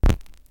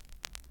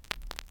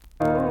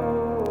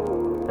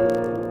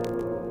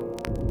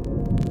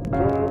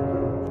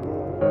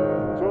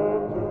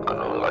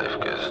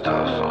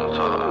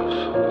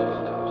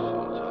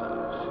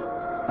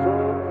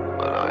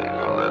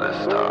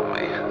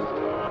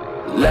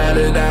let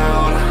it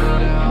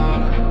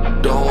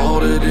out. Don't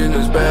hold it in,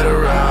 it's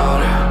better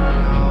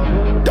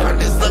out.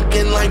 Darkness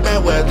looking like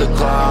bad weather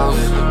clouds.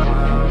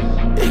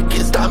 It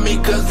can stop me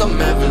cause I'm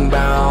heaven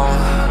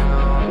bound.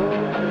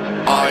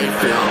 I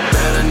feel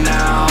better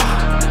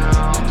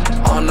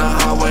now. On the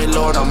highway,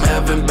 Lord, I'm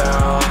heaven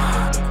bound.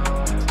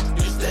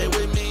 You stay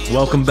with me.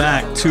 Welcome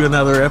back to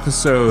another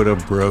episode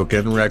of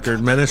Broken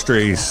Record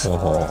Ministries.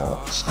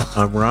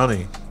 I'm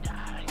Ronnie.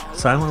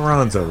 Silent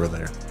Ron's over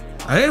there.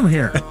 I am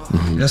here.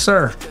 Yes,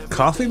 sir.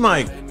 Coffee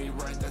Mike.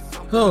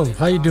 Oh,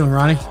 how you doing,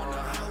 Ronnie?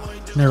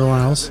 And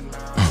everyone else?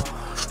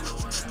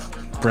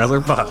 Brother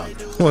Bob.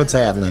 What's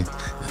happening?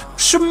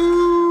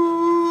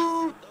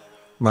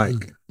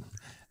 Mike.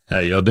 How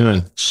y'all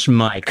doing?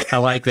 Schmike. I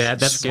like that.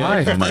 That's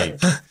good. Mike.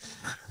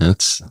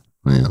 That's,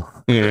 well,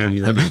 Yeah.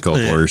 I've been called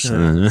worse.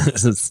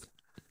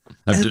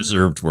 I've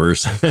deserved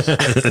worse.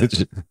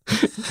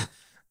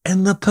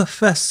 And the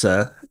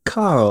Professor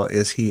Carl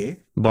is here.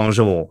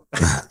 Bonjour.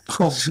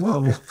 Oh,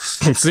 whoa.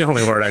 It's the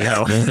only word I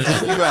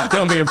know.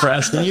 Don't be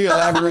impressed. Can you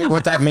elaborate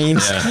what that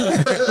means?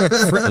 I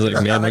was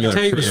like, man, I'm going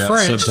tell you to it's figure out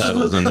French.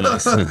 subtitles on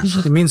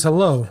this. It means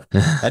hello.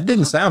 That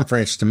didn't sound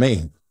French to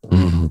me.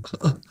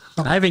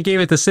 I haven't gave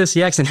it the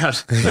sissy accent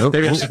out.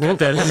 Maybe I should put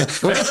that in.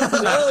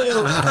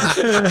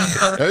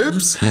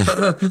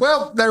 Oops.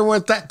 Well, there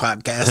went that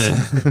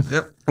podcast.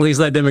 Yep. At least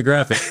that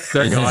demographic.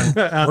 They're gone.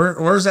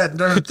 Where's that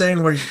darn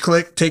thing where you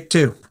click, take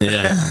two?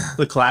 Yeah.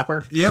 The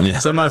clapper. Yep. Yeah.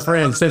 So my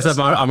friend, since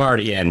I'm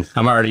already in,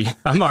 I'm already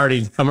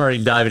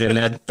diving in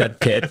that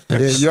pit.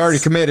 You already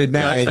committed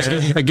now, ain't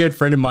you? A good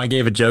friend of mine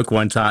gave a joke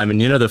one time,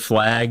 and you know the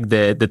flag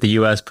that the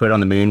U.S. put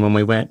on the moon when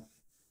we went?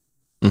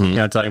 You know what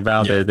I'm talking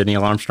about? The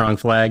Neil Armstrong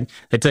flag?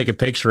 They take a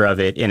picture of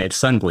it, and it's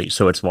sun bleached,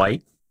 so it's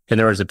white. And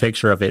there was a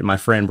picture of it. My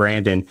friend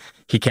Brandon,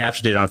 he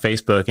captured it on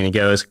Facebook, and he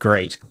goes,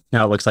 "Great.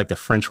 Now it looks like the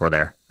French were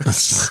there."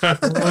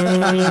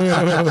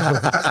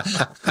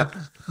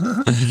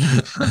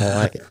 I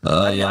like it.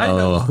 I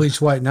know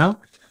bleach white now.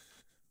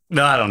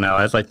 No, I don't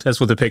know. That's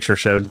what the picture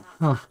showed.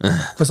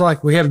 It's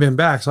like we haven't been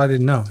back, so I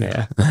didn't know.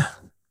 Yeah.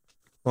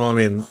 Well, I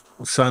mean,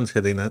 sun's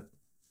hitting it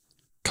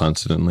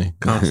Constantly.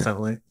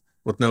 constantly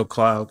with no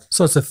clouds.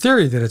 So it's a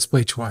theory that it's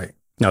bleach white.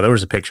 No, there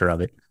was a picture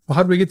of it. Well,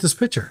 how did we get this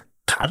picture?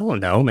 I don't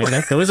know,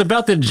 man. It was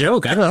about the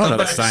joke. I don't know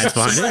the science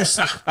behind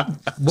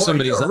it. Boy,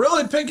 Somebody's- you're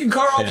really picking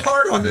Carl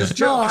apart on this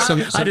joke.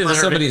 I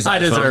deserve it. I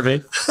deserve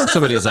it.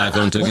 Somebody's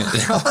iPhone took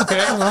it.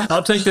 Okay.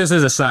 I'll take this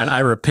as a sign. I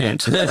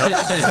repent.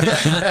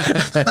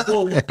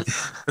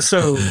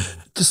 So,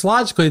 Just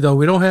logically, though,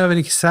 we don't have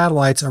any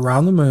satellites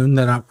around the moon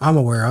that I'm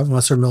aware of,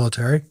 unless they're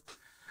military.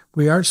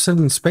 We are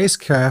sending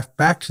spacecraft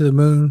back to the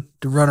moon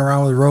to run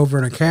around with a rover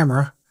and a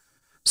camera.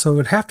 So it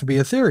would have to be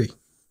a theory,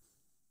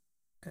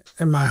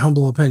 in my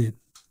humble opinion.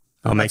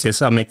 I'll make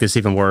this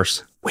even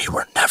worse. We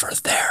were never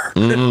there.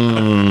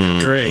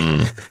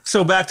 great.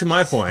 So back to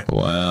my point.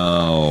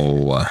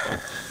 Wow.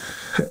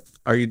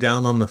 Are you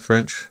down on the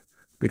French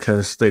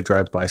because they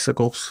drive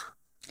bicycles?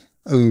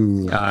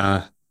 Ooh.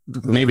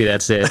 Maybe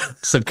that's it.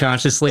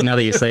 Subconsciously, now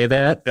that you say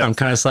that, I'm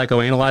kind of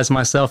psychoanalyzing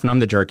myself, and I'm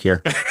the jerk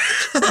here.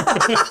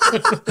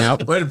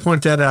 Yep. Way to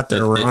point that out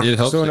there, Ron. It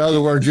helps. So in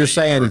other words, you're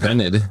saying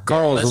Prevented.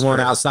 Carl's the one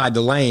outside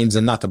the lanes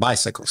and not the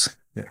bicycles.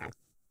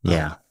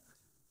 Yeah.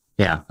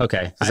 Yeah.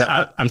 Okay.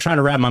 I'm trying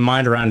to wrap my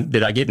mind around.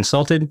 Did I get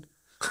insulted?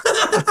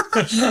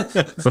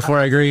 Before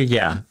I agree,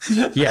 yeah.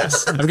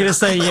 Yes. I'm going to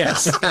say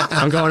yes.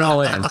 I'm going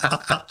all in.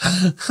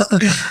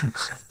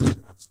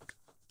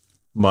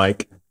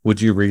 Mike, would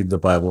you read the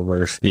Bible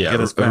verse? Yeah.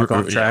 Get us back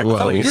on track, well,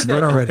 please.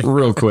 But already.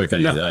 Real quick,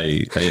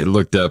 I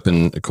looked up,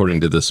 and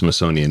according to the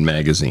Smithsonian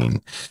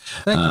Magazine,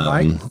 Thank you,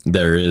 Mike.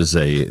 there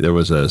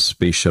was a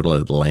space shuttle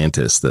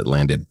Atlantis that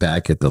landed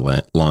back at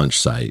the launch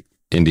site,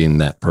 ending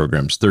that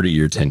program's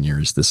 30-year tenure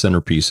as the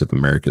centerpiece of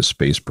America's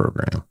space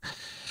program.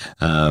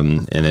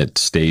 And it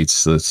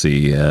states, let's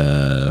see, Wait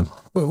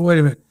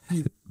a minute.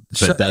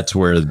 but that's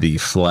where the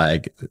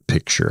flag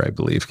picture, I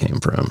believe, came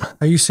from.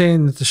 Are you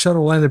saying that the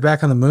shuttle landed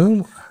back on the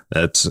moon?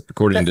 That's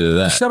according to The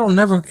that. shuttle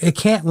it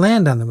can't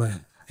land on the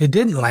moon. It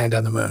didn't land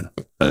on the moon.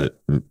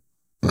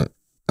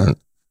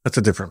 That's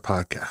a different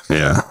podcast.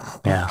 Yeah.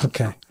 Yeah.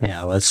 Okay.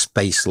 Yeah. Let's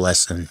Space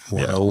lesson.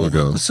 Yeah, we'll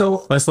go.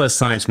 So, let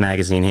Science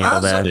Magazine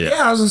handle that.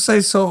 I was going to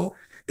say, so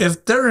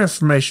if their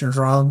information's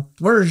wrong,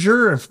 where's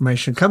your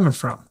information coming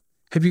from?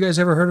 Have you guys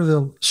ever heard of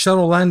the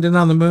shuttle landing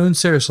on the moon?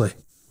 Seriously.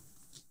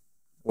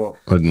 Well,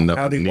 But no,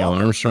 How'd he Neil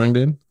walk? Armstrong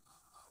did?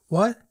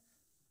 What?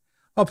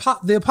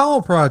 The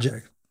Apollo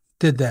project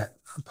did that.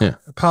 Yeah.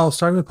 Apollo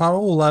starting with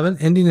Apollo 11,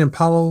 ending in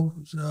Apollo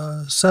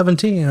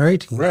 17 or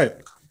 18. right.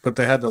 But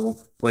they had to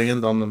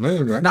land on the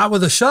moon, right? Not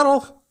with a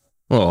shuttle.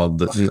 Well,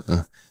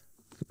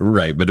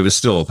 right, but it was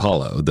still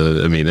Apollo.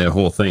 The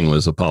whole thing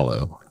was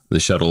Apollo.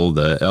 The shuttle,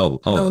 all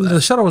No, of that.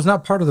 the shuttle was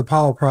not part of the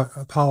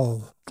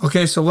Apollo.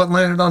 Okay, so what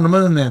landed on the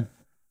moon then?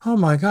 Oh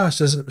my gosh!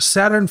 The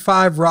Saturn V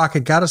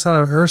rocket got us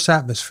out of Earth's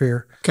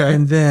atmosphere. Okay.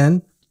 And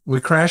then We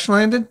crash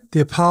landed?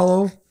 the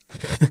Apollo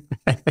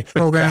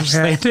program Crash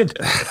had, landed.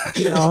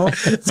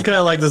 It's kind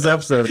of like this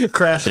episode,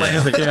 Crash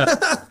Landing. Yeah,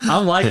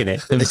 I'm liking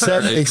it.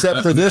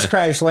 Except for this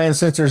crash land,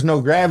 since there's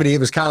no gravity, it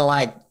was kind of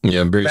like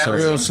Yeah, I'm very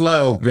sorry. real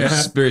slow.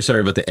 Very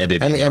sorry about the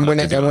editing. And when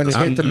it hit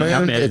the I'm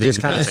moon, it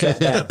just kind of set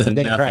down and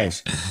didn't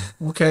crash.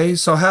 Okay,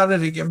 so how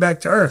did it get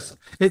back to Earth?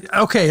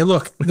 okay,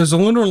 look, there's a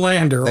lunar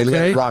lander, They lit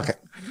okay? a rocket,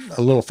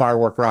 a little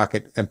firework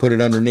rocket, and put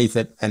it underneath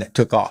it, and it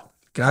took off.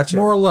 Gotcha.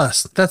 More or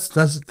less. That's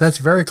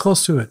very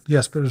close to it.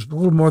 Yes, but it's a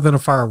little more than a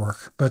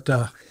firework. But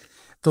the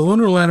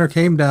lunar lander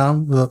came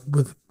down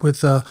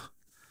with the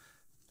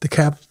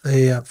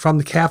from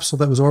the capsule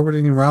that was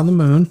orbiting around the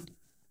moon.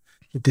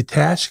 It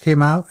detached,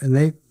 came out, and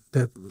they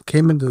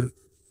came into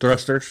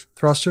thrusters,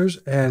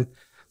 and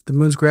the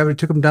moon's gravity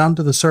took them down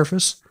to the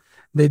surface.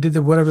 They did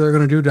whatever they're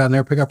going to do down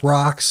there, pick up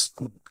rocks,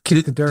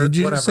 kick the dirt, Did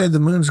you whatever. say the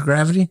moon's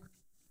gravity?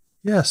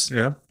 Yes.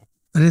 Yeah.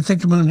 I didn't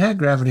think the moon had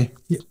gravity.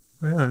 Yeah,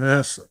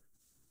 yes.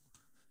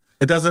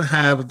 It doesn't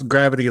have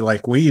gravity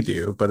like we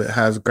do, but it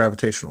has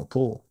gravitational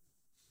pull.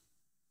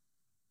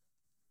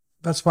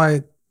 That's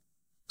why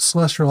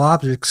celestial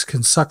objects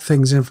can suck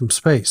things in from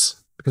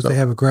space because they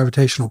have a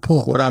gravitational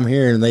pull. What I'm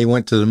hearing, they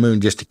went to the moon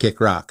just to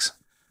kick rocks.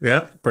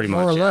 Yeah. Pretty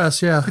More or much.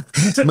 less, yeah.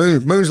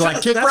 Moon's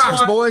like, kick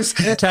rocks, boys.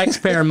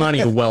 Taxpayer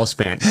money well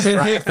spent.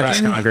 Right,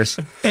 Congress.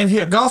 And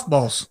hit golf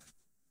balls.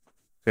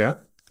 Yeah.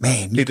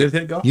 Man, He did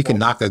hit golf. you can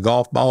knock a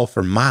golf ball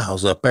for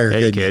miles up there. Yeah,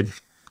 you couldn't you? kid.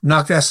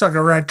 Knock that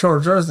sucker right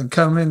towards Earth and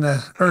come in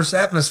the Earth's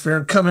atmosphere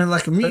and come in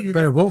like a meteor.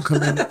 But it won't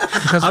come in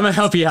because I'm gonna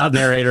help you out,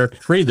 narrator.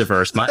 Read the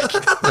verse, Mike.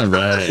 All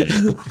right.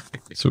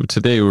 So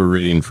today we're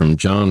reading from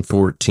John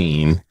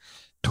 14:27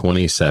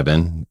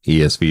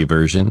 ESV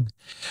version.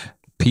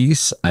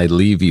 Peace I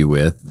leave you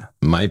with,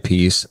 my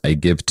peace I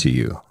give to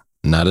you.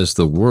 Not as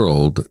the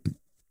world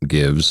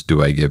gives,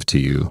 do I give to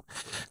you.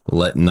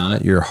 Let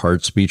not your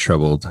hearts be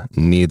troubled,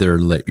 neither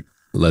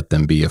let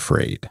them be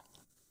afraid.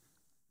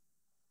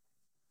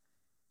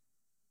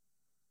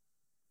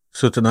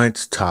 So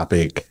tonight's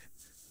topic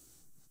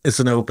is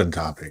an open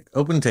topic,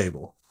 open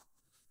table.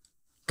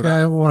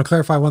 I want to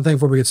clarify one thing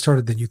before we get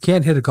started. That you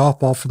can't hit a golf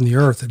ball from the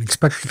Earth and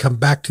expect it to come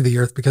back to the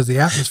Earth because the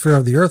atmosphere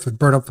of the Earth would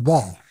burn up the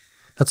ball.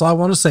 That's all I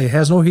want to say. It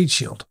has no heat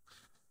shield.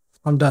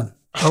 I'm done.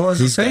 I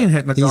wasn't saying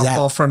hitting a golf out.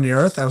 ball from the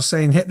Earth. I was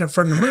saying hitting it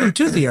from the moon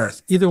to the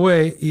Earth. Either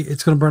way,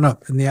 it's going to burn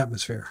up in the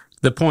atmosphere.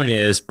 The point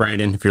is,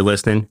 Brandon, if you're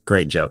listening,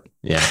 great joke.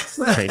 Yeah.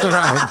 Great joke.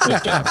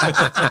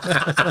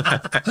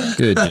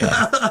 Good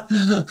job.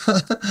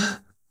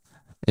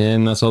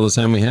 And that's all the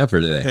time we have for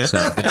today. So,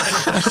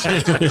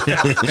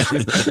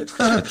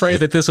 I pray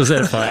that this was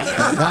edifying.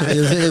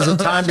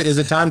 Is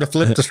it time to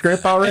flip the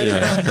script already?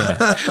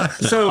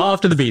 So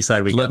off to the B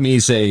side we go. let me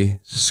say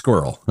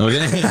squirrel. Okay.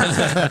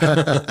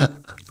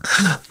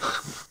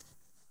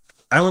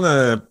 I want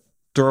to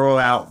throw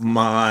out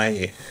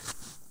my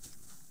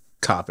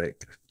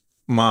topic,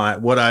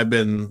 what I've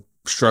been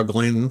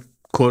struggling,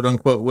 quote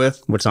unquote,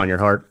 with. What's on your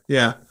heart?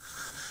 Yeah.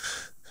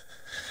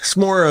 It's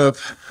more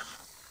of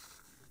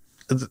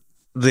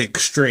the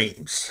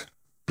extremes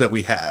that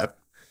we have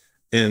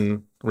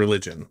in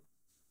religion.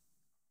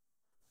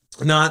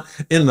 Not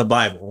in the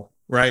Bible,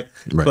 right?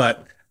 Right.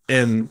 But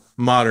in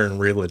modern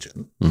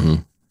religion.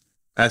 Mhm.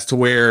 As to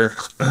where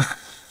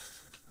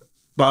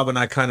Bob and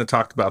I kind of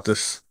talked about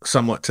this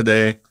somewhat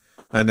today.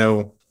 I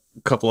know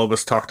a couple of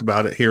us talked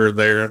about it here or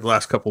there the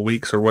last couple of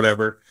weeks or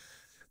whatever.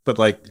 But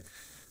like,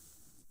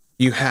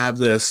 you have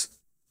this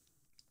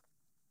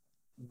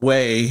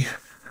way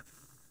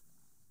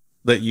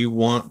that you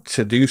want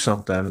to do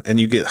something and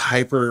you get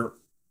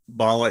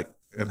hyperbolic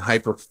and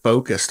hyper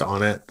focused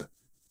on it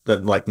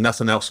that like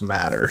nothing else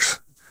matters.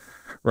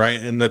 Right.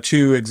 And the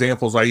two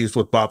examples I used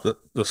with Bob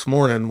this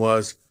morning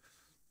was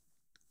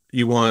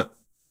you want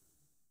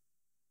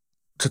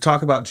to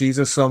talk about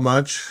Jesus so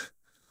much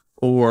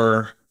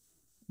or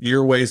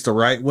your way's the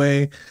right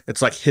way.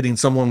 It's like hitting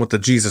someone with the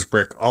Jesus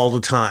brick all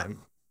the time,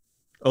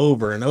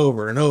 over and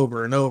over and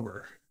over and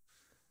over.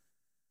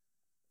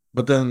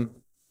 But then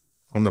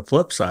on the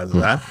flip side of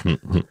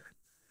that,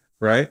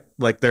 right?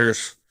 Like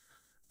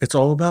it's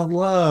all about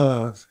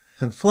love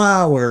and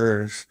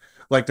flowers.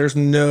 Like there's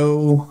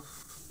no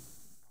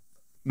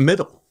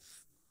middle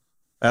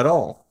at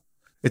all.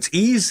 It's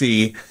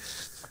easy,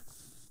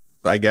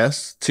 I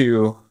guess,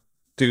 to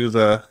do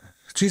the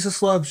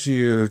Jesus loves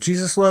you,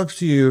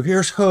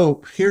 here's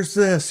hope, here's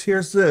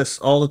this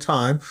all the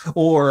time.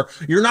 Or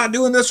you're not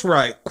doing this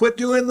right, quit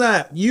doing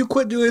that, you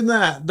quit doing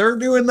that, they're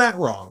doing that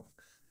wrong.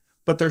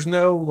 But there's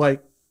no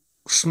like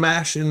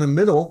smash in the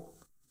middle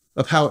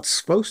of how it's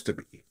supposed to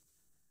be.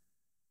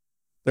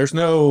 There's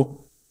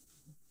no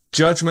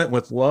judgment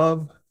with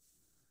love,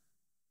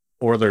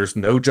 or there's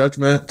no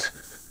judgment,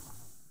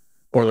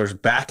 or there's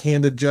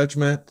backhanded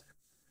judgment.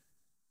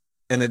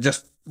 And it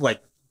just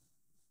like,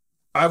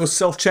 I was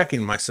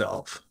self-checking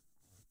myself.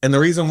 And the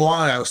reason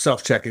why I was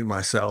self-checking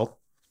myself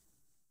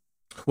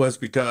was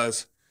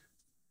because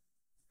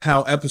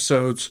how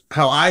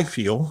I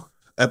feel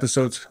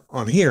episodes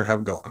on here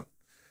have gone,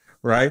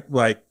 right?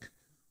 Like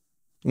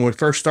when we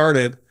first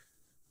started,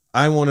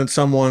 I wanted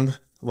someone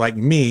like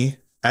me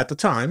at the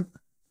time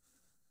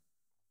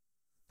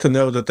to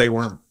know that they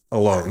weren't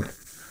alone.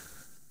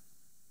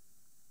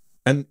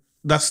 And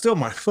that's still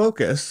my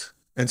focus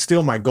and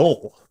still my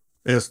goal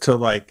is to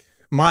like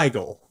my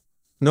goal.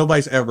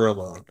 Nobody's ever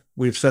alone.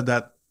 We've said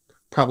that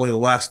probably the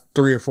last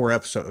 3 or 4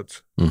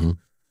 episodes. Mm-hmm.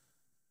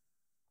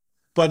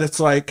 But it's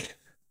like,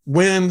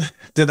 when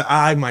did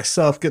I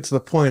myself get to the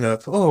point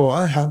of, oh,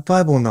 I have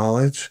Bible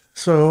knowledge,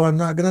 so I'm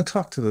not going to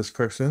talk to this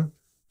person?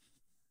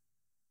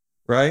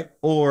 Right?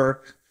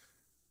 Or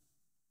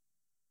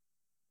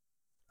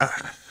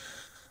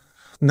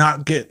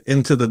not get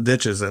into the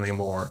ditches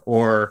anymore.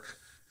 Or,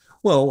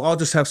 well, I'll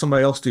just have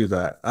somebody else do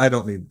that. I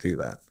don't need to do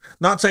that.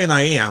 Not saying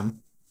I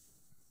am.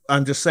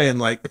 I'm just saying,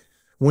 like,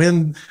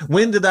 when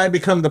did I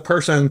become the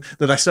person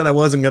that I said I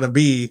wasn't going to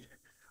be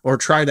or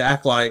try to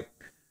act like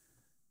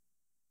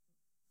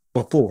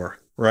before,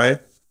 right?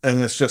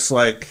 And it's just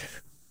like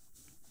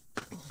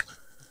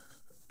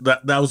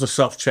that was a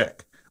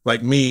self-check,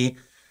 like me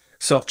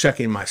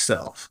self-checking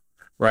myself,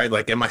 right?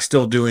 Like, am I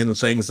still doing the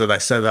things that I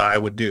said that I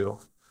would do?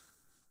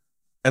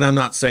 And I'm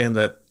not saying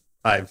that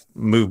I've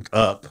moved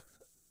up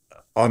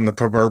on the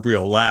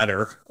proverbial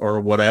ladder or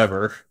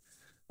whatever.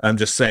 I'm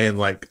just saying,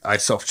 like, I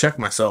self-check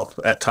myself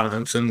at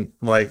times, and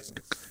like,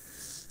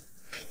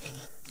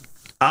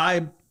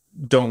 I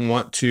don't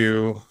want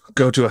to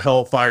go to a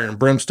hellfire and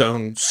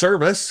brimstone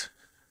service,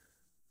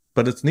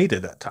 but it's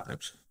needed at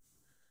times,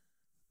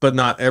 but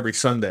not every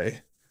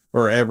Sunday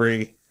or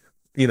every,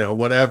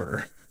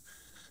 whatever.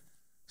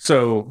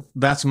 So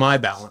that's my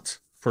balance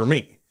for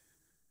me.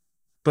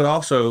 But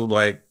also,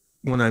 like,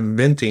 when I'm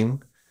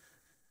venting,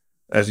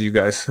 as you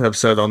guys have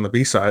said on the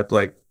B-side,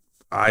 like,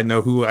 I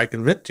know who I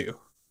can vent to,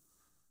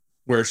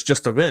 where it's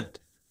just a vent.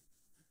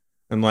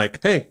 And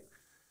like, hey,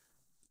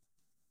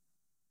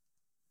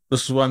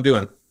 this is what I'm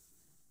doing.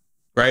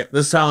 Right?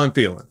 This is how I'm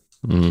feeling.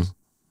 Mm-hmm.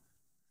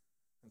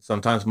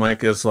 Sometimes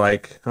Mike is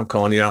like, I'm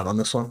calling you out on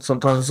this one.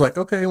 Sometimes it's like,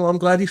 okay, well, I'm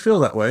glad you feel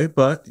that way,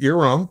 but you're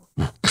wrong.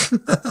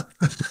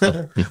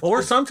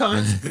 Or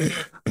sometimes,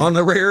 on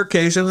the rare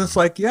occasion, it's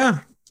like, yeah,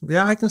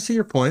 I can see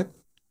your point,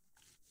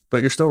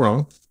 but you're still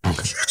wrong.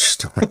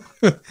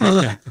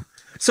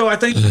 So I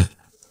think,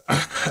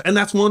 and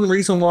that's one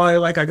reason why,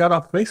 like, I got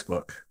off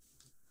Facebook,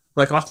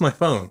 like, off my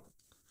phone,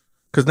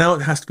 because now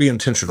it has to be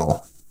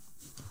intentional.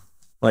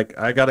 Like,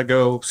 I got to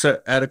go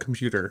sit at a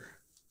computer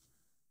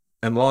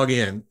and log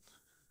in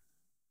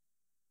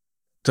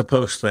to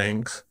post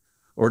things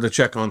or to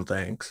check on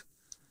things,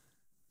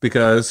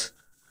 because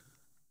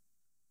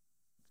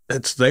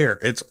it's there.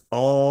 It's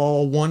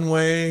all one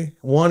way,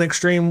 one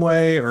extreme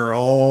way, or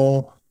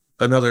all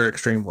another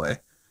extreme way.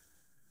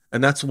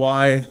 And that's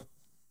why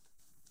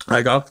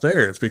I got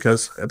there. It's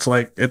because it's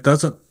like, it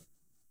doesn't,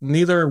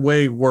 neither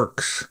way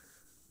works,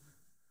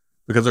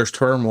 because there's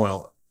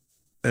turmoil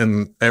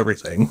and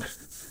everything.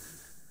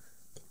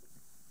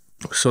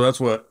 So that's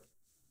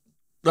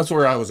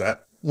where I was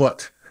at.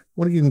 What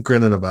are you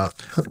grinning about?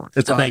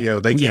 It's audio.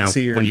 They can't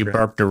see your when you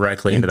burp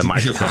directly into the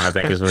microphone. I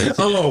think is what.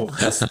 Oh,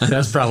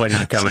 that's probably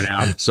not coming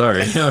out.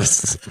 Sorry, I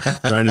was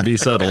trying to be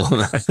subtle.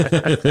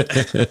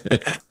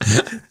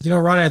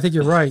 Ronnie, I think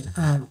you're right.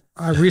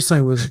 I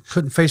recently was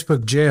put in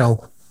Facebook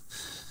jail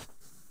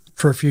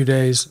for a few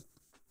days,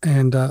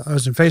 and I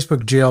was in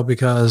Facebook jail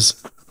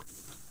because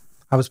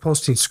I was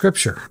posting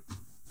scripture.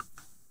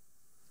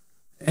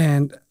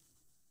 And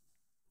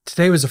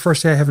today was the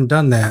first day I haven't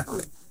done that,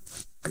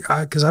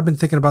 because I've been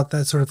thinking about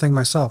that sort of thing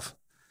myself.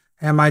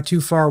 Am I too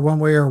far one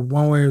way or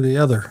the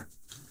other?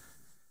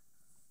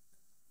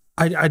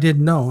 I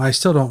didn't know. I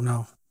still don't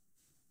know.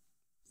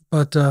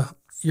 But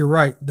you're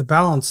right. The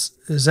balance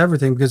is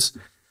everything, because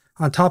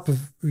on top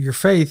of your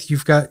faith,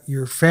 you've got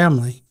your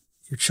family,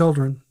 your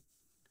children.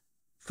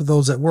 For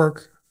those that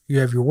work, you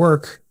have your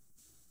work,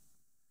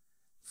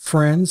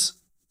 friends,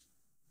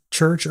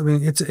 church. I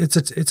mean,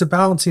 it's a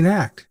balancing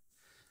act.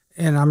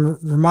 And I'm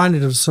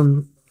reminded of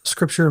some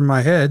scripture in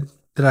my head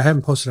that I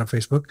haven't posted on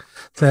Facebook,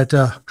 that,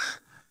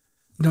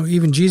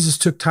 even Jesus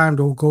took time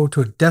to go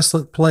to a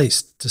desolate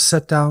place to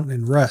sit down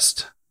and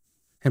rest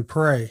and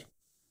pray.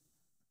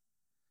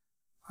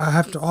 I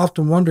have to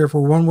often wonder if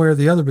we're one way or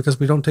the other because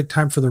we don't take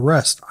time for the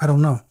rest. I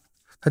don't know.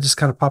 That just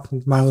kind of popped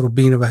into my little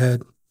bean of a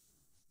head.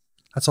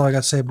 That's all I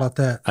got to say about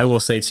that. I will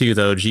say too,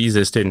 though,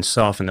 Jesus didn't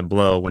soften the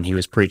blow when he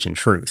was preaching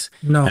truth.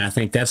 No. And I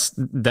think that's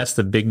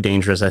the big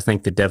dangerous. I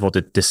think the devil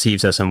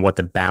deceives us on what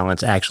the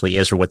balance actually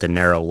is, or what the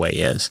narrow way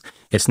is.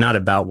 It's not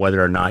about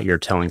whether or not you're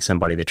telling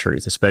somebody the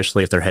truth,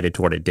 especially if they're headed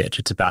toward a ditch.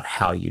 It's about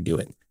how you do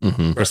it.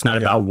 Mm-hmm. It's not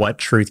about what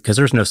truth, because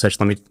there's no such,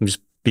 let me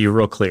just be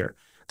real clear.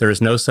 There is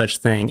no such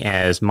thing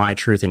as my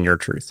truth and your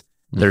truth.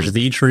 Mm-hmm. There's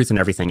the truth and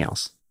everything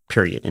else.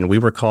 Period. And we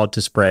were called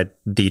to spread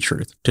the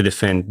truth, to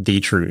defend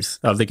the truth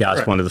of the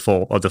gospel, right, and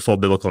of the full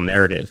biblical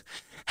narrative.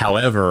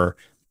 However,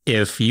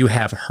 if you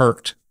have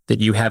hurt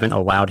that you haven't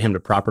allowed him to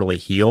properly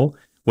heal,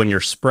 when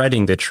you're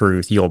spreading the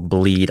truth, you'll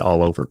bleed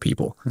all over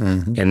people.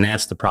 Mm-hmm. And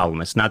that's the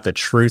problem. It's not the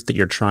truth that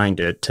you're trying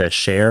to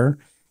share.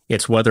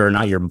 It's whether or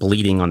not you're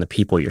bleeding on the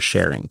people you're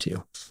sharing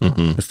to,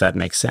 mm-hmm, if that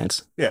makes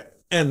sense. Yeah.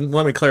 And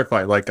let me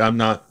clarify, like, I'm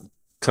not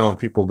telling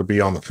people to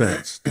be on the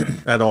fence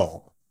at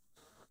all.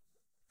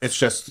 It's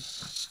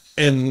just,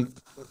 and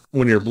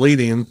when you're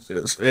bleeding,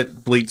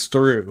 it bleeds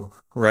through,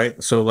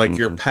 right? So like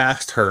your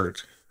past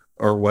hurt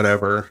or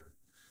whatever,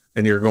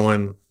 and you're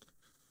going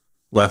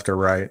left or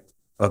right,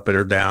 up it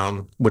or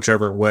down,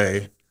 whichever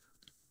way,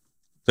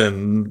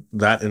 then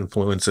that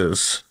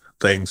influences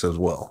things as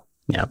well.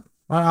 Yeah.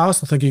 I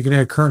also think you can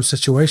add current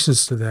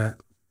situations to that.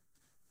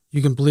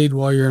 You can bleed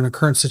while you're in a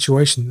current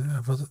situation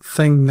of a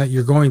thing that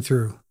you're going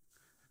through,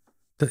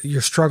 that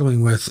you're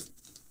struggling with.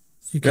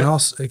 You can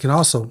also, it can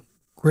also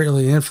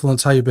greatly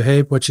influence how you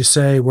behave, what you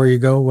say, where you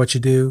go, what you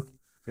do.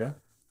 Yeah.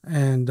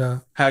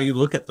 And How you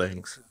look at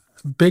things,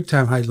 big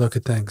time how you look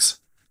at things.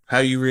 how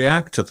you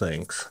react to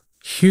things.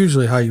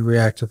 Hugely how you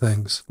react to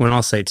things. When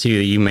I'll say too,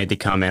 you made the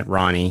comment,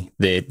 Ronnie,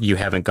 that you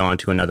haven't gone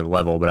to another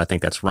level, but I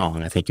think that's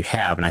wrong. I think you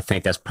have, and I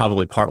think that's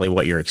probably partly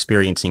what you're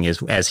experiencing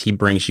is as he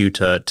brings you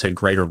to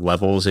greater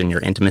levels in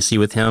your intimacy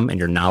with him and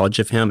your knowledge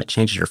of him, it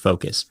changes your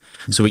focus.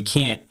 So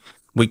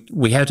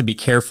we have to be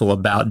careful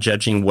about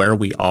judging where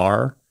we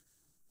are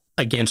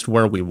against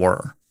where we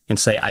were and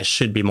say I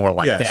should be more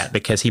like Yes. that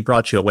because he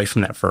brought you away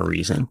from that for a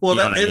reason. Well, You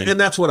know that, what I mean? and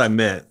that's what I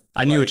meant.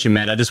 I knew what you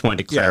meant. I just wanted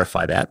to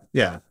clarify that.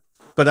 Yeah.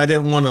 But I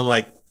didn't want to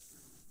like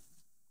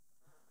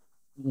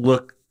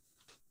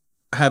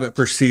have it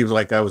perceived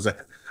like I was up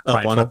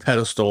on a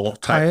pedestal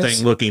type Bias.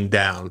 thing looking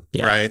down.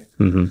 Yeah. Right.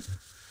 hmm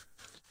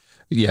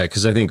Yeah,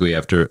 because I think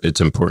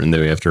it's important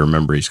that we have to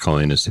remember he's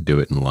calling us to do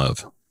it in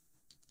love.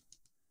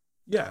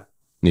 Yeah.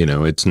 You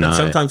know, it's And not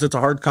sometimes it's a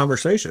hard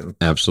conversation.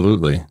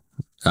 absolutely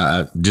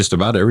just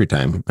about every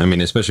time. I mean,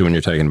 especially when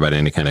you're talking about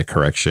any kind of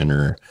correction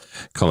or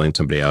calling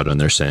somebody out on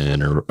their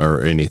sin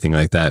or anything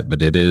like that.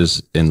 But it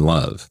is in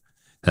love.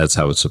 That's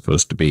how it's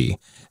supposed to be.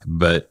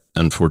 But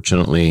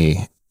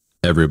unfortunately,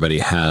 everybody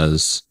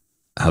has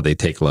how they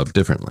take love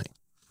differently.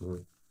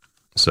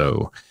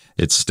 So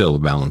it's still a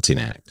balancing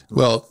act.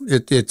 Well,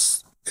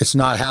 it's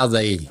not how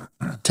they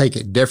take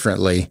it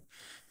differently.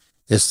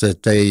 It's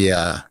that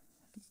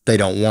they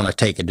don't want to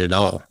take it at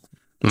all.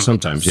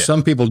 Sometimes, yeah.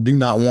 Some people do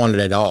not want it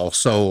at all.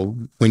 So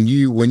when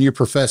you're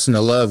professing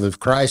the love of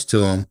Christ to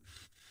them,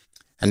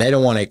 and they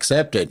don't want to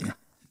accept it,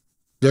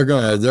 they're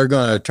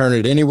gonna turn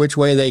it any which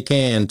way they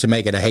can to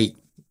make it a hate.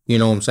 You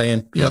know what I'm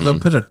saying? Yeah, they'll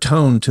put a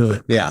tone to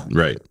it. Yeah.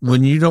 Right.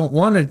 When you don't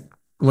want it,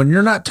 when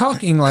you're not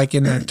talking like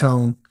in that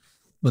tone,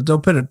 but they'll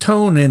put a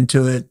tone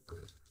into it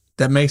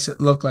that makes it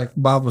look like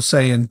Bob was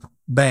saying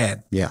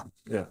bad. Yeah.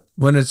 Yeah.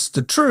 When it's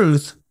the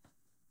truth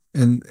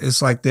and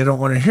it's like they don't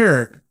want to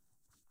hear it,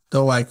 they're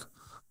like,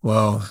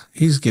 well,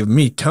 he's giving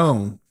me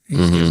tone.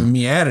 He's giving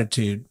me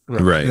attitude.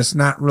 Right. It's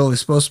not really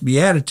supposed to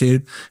be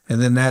attitude. And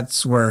then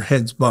that's where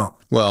heads bump.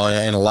 Well,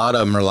 and a lot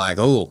of them are like,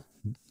 oh,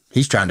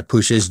 he's trying to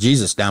push his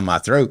Jesus down my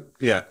throat.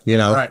 Yeah. You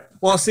know? Right.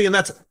 Well, see, and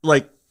that's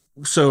like,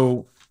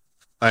 so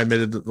I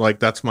admitted like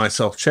that's my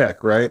self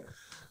check, right?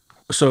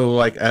 So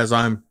like as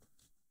I'm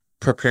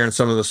preparing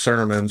some of the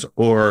sermons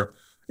or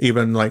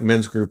even like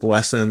men's group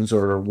lessons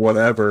or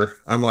whatever,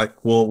 I'm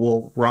like,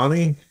 well,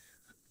 Ronnie,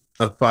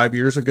 5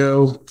 years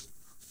ago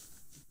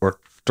or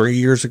 3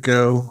 years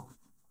ago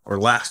or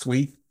last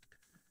week,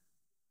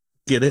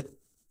 get it?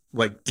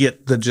 Like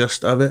get the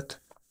gist of it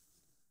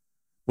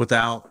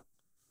without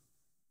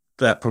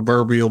that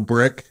proverbial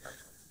brick.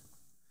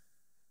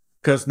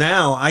 Because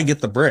now I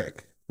get the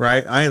brick,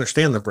 right? I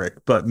understand the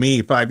brick, but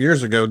me 5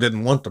 years ago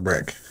didn't want the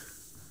brick.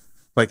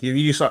 Like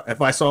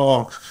if I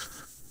saw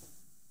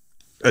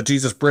a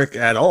Jesus brick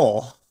at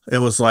all, it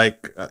was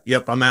like,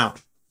 yep, I'm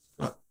out.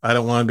 I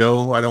don't want to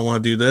go. I don't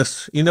want to do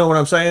this. You know what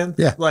I'm saying?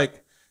 Yeah.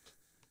 Like,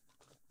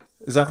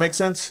 does that make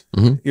sense?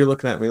 Mhm. You're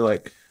looking at me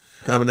like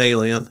I'm an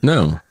alien.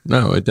 No,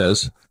 it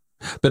does.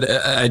 But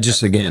I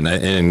just, again,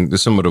 and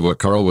somewhat of what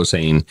Carl was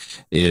saying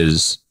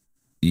is,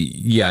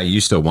 yeah,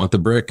 you still want the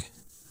brick,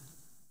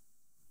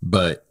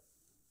 but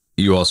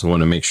you also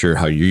want to make sure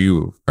how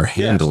you are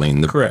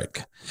handling the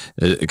correct.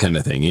 brick kind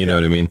of thing. You know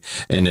what I mean?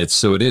 And it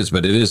is,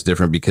 but it is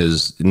different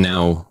because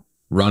now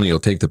Ronnie will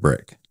take the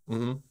brick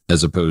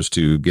as opposed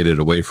to get it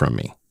away from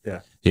me.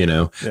 Yeah. You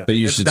know, Yeah. but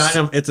you it's should,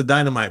 it's a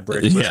dynamite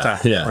brick. this Yeah, time,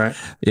 yeah. Right.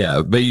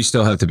 yeah, but you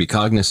still have to be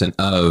cognizant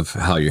of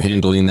how you're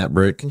handling that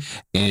brick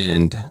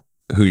and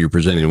who you're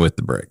presenting with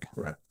the brick.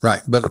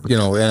 Right. But, you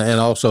know, and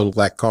also,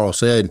 like Carl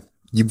said,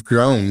 you've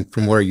grown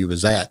from where you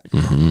was at.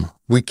 Mm-hmm.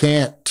 We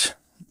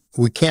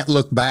can't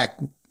look back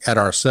at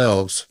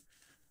ourselves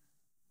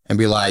and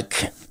be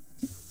like,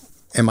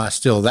 am I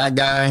still that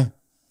guy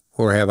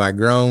or have I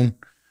grown?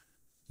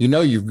 You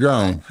know, you've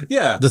grown.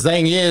 Yeah. The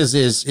thing is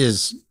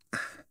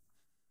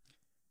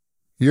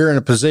you're in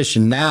a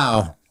position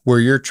now where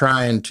you're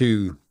trying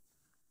to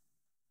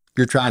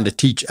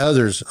teach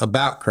others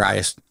about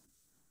Christ,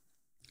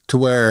 to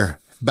where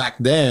back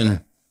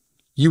then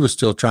you were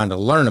still trying to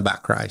learn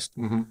about Christ.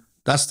 Mm-hmm.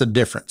 That's the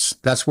difference.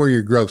 That's where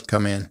your growth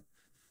come in.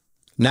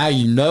 Now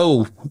you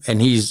know,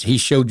 and he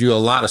showed you a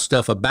lot of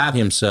stuff about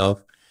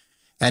himself,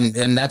 and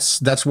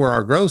that's where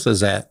our growth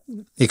is at,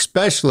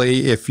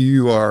 especially if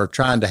you are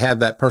trying to have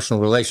that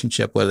personal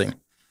relationship with him.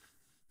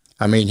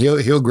 I mean,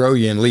 he'll grow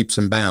you in leaps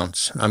and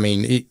bounds. I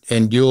mean,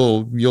 and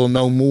you'll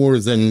know more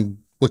than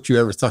what you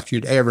ever thought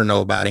you'd ever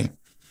know about him.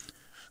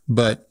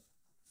 But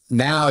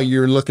now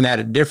you're looking at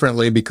it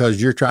differently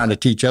because you're trying to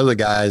teach other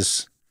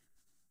guys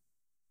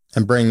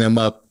and bring them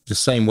up the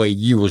same way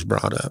you was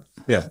brought up.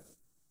 Yeah.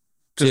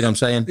 See what I'm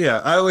saying? Yeah.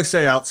 I always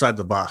say outside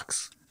the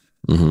box,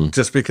 Mm-hmm.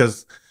 just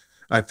because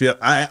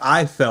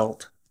I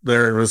felt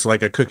there was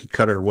like a cookie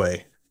cutter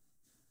way,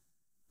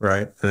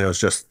 right? And it was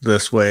just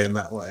this way and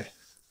that way.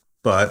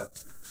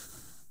 But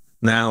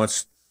now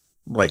it's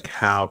like,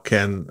 how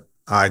can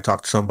I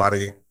talk to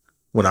somebody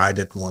when I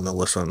didn't want to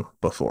listen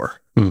before?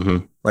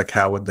 Mm-hmm. Like,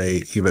 how would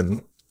they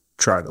even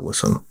try to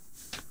listen?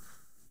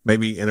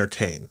 Maybe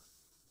entertain.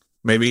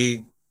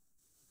 Maybe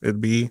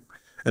it'd be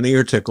an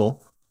ear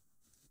tickle,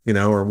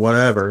 or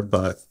whatever,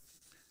 but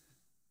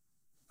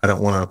I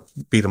don't want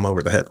to beat them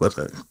over the head with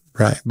it.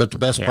 Right. But the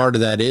best part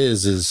of that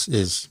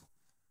is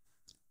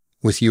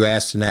with you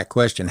asking that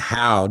question,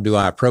 how do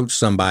I approach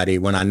somebody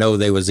when I know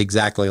they was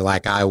exactly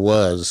like I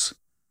was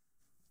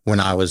when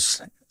I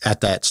was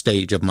at that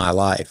stage of my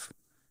life?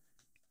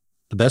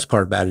 The best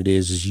part about it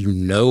is you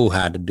know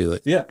how to do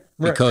it. Yeah.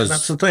 Because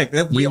that's the thing.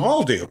 We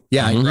all do.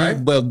 Yeah. Right.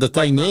 Well, the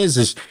thing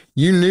is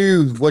you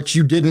knew what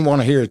you didn't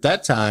want to hear at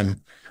that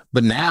time,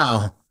 but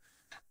now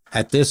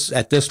at this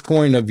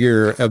point of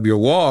your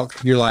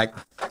walk, you're like,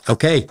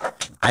 okay,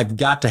 I've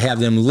got to have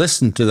them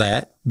listen to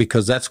that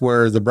because that's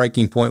where the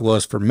breaking point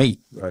was for me.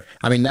 Right.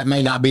 I mean, that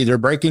may not be their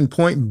breaking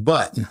point,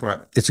 but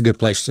it's a good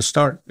place to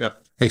start. Yeah.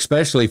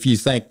 Especially if you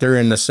think they're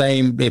in the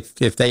same, if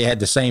they had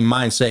the same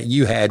mindset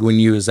you had when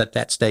you was at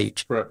that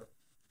stage. Right.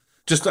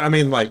 Just, I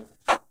mean, like,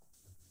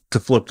 to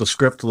flip the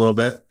script a little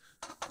bit,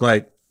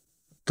 like,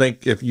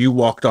 think if you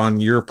walked on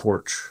your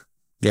porch,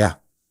 Yeah.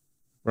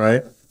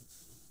 right?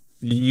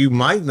 You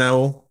might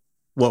know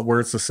what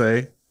words to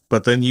say,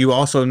 but then you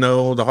also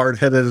know the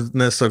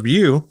hard-headedness of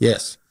you.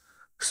 Yes.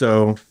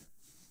 So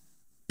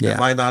Yeah.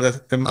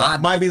 it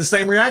might be the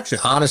same reaction.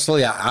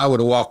 Honestly, I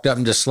would have walked up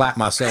and just slapped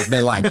myself,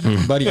 been like,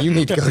 buddy, you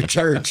need to go to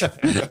church.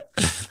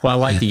 Well, I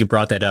like that you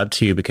brought that up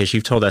too, because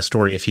you've told that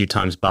story a few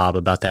times, Bob,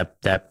 about that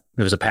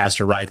there was a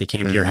pastor, right, that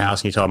came to your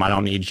house and you told him, I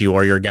don't need you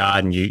or your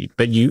God. And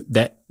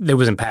that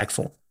was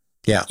impactful.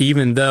 Yeah.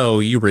 Even though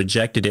you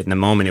rejected it in the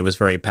moment, it was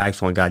very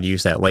impactful, and God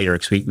used that later.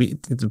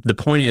 The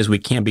point is, we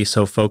can't be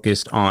so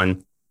focused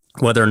on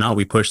whether or not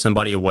we push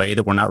somebody away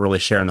that we're not really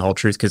sharing the whole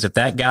truth. Because if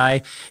that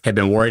guy had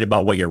been worried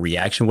about what your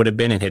reaction would have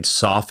been and had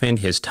softened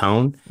his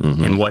tone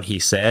and what he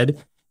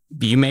said,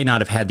 you may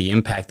not have had the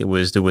impact that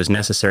was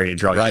necessary to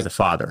draw you to the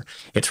Father.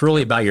 It's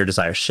really about your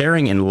desire.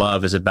 Sharing in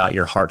love is about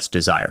your heart's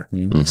desire.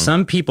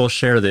 Some people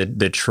share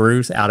the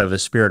truth out of a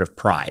spirit of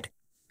pride.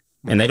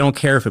 And they don't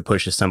care if it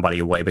pushes somebody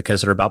away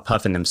because they're about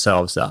puffing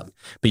themselves up.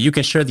 But you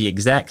can share the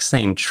exact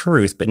same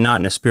truth, but not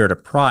in a spirit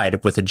of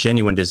pride, with a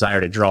genuine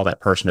desire to draw that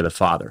person to the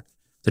Father.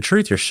 The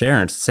truth you're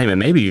sharing is the same, and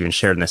maybe even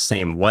shared in the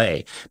same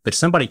way, but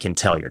somebody can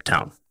tell your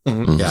tone.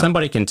 Yeah.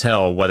 Somebody can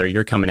tell whether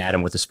you're coming at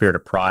them with the spirit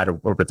of pride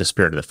or with the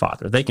spirit of the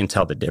Father. They can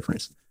tell the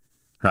difference.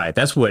 Right.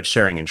 That's what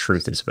sharing in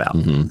truth is about.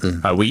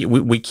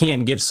 We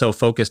can't get so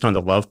focused on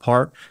the love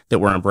part that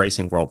we're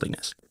embracing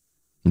worldliness.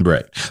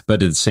 Right.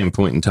 But at the same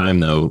point in time,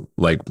 though,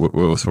 like what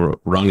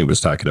Ronnie was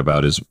talking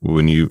about is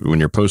when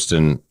you're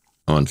posting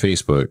on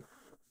Facebook,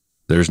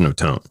 there's no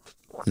tone.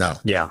 No.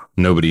 Yeah.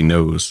 Nobody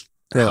knows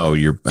how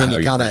you're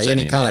Any kind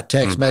of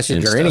text message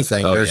and or stuff.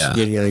 anything. Oh, There's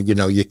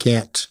yeah.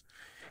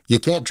 you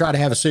can't try to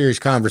have a serious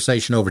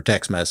conversation over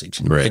text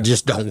message. Right. It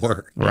just don't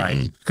work.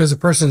 Right. Because the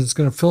person's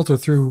going to filter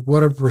through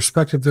whatever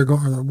perspective they're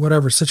going, or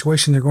whatever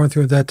situation they're going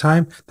through at that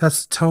time.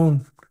 That's the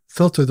tone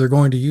filter they're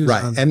going to use.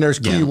 Right. And there's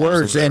key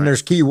words, and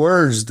there's key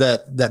words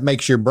that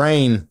makes your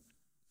brain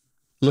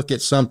look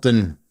at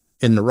something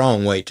in the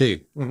wrong way too.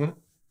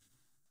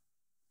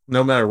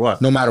 No matter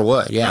what. No matter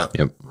what. Yeah.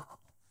 Yep.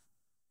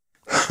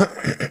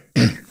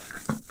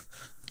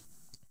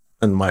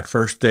 And my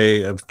first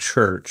day of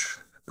church,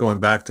 going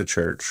back to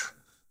church,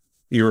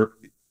 I'm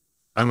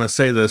going to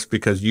say this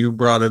because you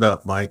brought it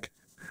up, Mike,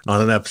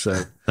 on an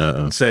episode.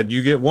 And said,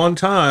 you get one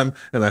time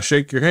and I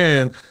shake your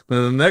hand,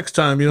 but the next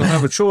time you don't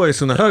have a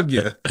choice and I hug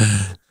you.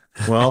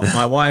 Well,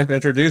 my wife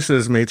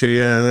introduces me to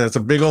you and it's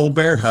a big old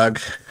bear hug.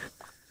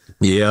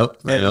 Yep.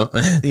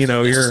 And,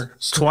 you're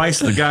twice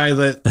the guy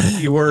that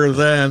you were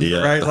then,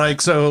 right?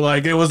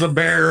 Like, it was a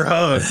bear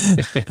hug.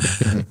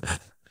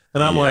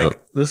 And I'm like,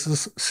 this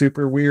is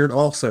super weird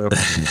also,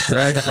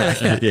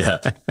 right? Yeah.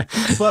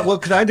 But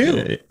what could I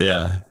do?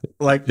 Yeah.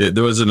 Like,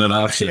 There wasn't an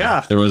option. Yeah.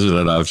 There wasn't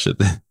an option.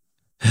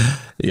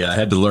 Yeah, I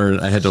had to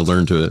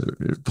learn to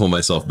pull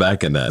myself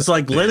back in that. it's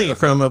like Lenny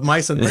from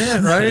Mice and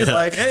Men, right?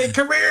 Like, hey,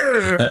 come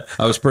here.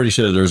 I was pretty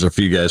sure there was a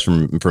few guys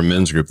from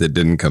men's group that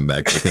didn't come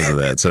back because of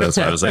that. So that's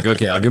why I was like,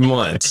 okay, I'll give them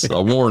once.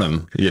 I'll warn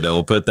them,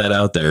 we'll put that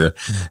out there.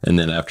 And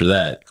then after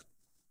that,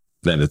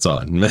 then it's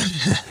on.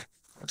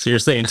 So you're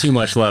saying too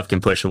much love can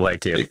push away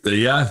too.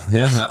 Yeah.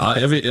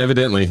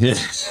 Evidently.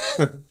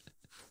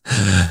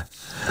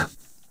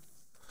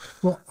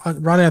 Well,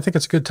 Ronnie, I think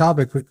it's a good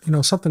topic, but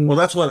something. Well,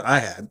 that's what I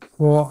had.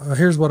 Well,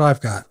 here's what I've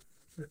got.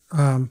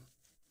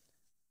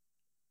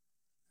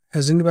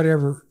 has anybody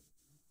ever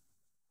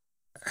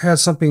had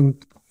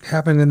something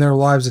happen in their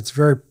lives that's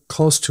very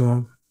close to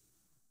them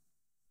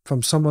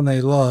from someone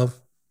they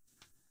love,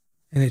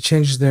 and it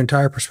changes their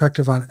entire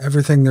perspective on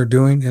everything they're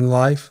doing in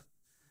life?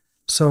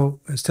 So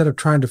instead of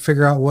trying to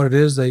figure out what it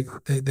is, they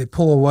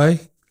pull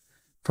away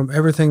from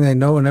everything they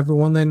know and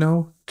everyone they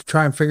know to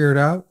try and figure it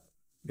out.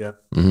 Yeah.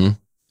 Mm-hmm.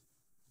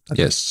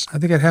 Yes. I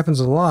think it happens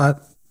a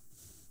lot,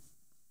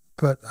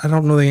 but I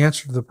don't know the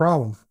answer to the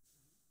problem.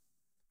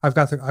 I've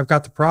got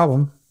the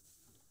problem.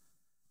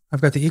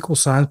 I've got the equal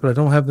signs, but I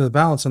don't have the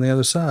balance on the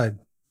other side.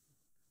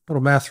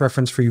 Little math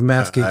reference for you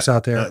math geeks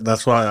out there.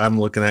 That's why I'm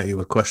looking at you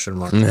with question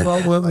marks.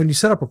 Well, when you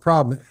set up a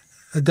problem,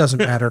 it doesn't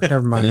matter.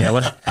 Never mind.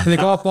 And the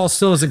golf ball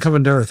still isn't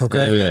coming to earth.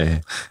 Okay.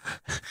 Okay.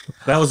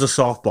 That was a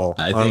softball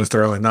I was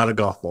throwing, not a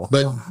golf ball.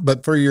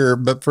 But for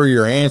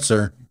your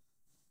answer,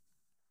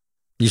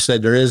 you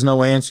said there is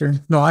no answer?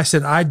 No, I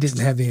said I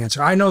didn't have the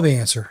answer. I know the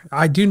answer.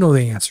 I do know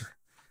the answer.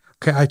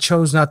 Okay. I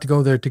chose not to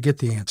go there to get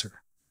the answer.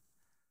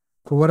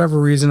 For whatever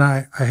reason,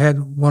 I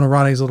had one of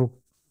Ronnie's little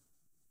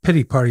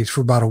pity parties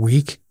for about a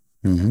week.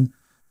 Mm-hmm.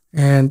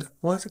 And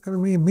why is it going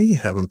to be me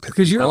having pity?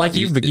 Because you're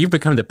you've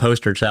become the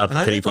poster child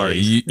for pity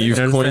parties. You've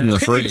coined the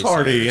pity phrase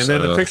party, and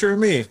then a picture of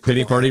me.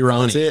 Pity party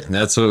Ronnie.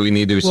 That's what we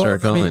need to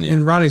start calling you.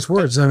 In Ronnie's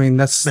words, I mean,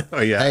 that's.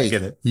 Oh yeah, Hey, I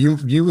get it.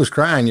 You was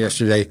crying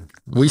yesterday.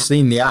 We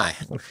seen the eye.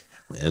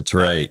 That's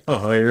right.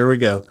 Oh, here we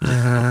go.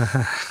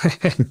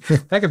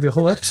 That could be a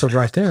whole episode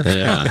right there.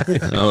 Yeah.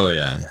 Oh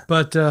yeah.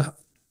 But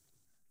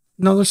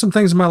no, there's some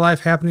things in my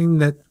life happening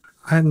that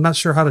I'm not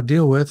sure how to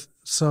deal with.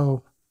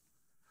 So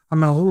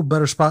I'm in a little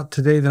better spot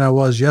today than I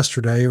was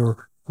yesterday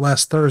or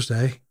last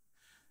Thursday.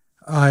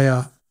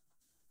 I've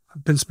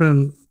been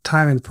spending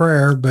time in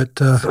prayer, but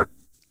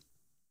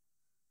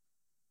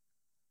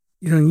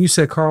you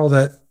said, Carl,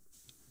 that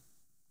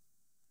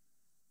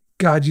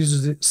God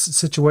uses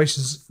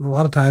situations a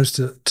lot of times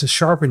to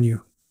sharpen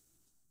you.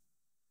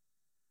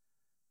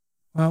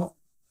 Well,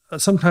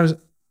 sometimes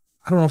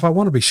I don't know if I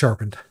want to be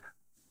sharpened.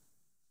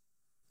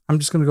 I'm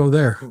just going to go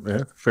there.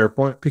 Yeah, fair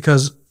point.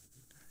 Because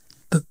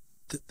the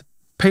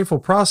painful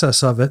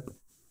process of it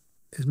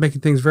is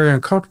making things very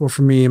uncomfortable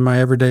for me in my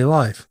everyday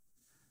life.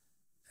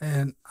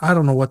 And I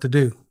don't know what to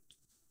do.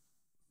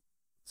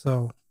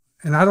 So,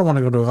 and I don't want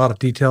to go into a lot of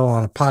detail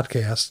on a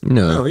podcast.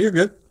 No, you're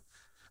good.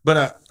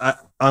 But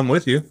I'm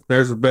with you.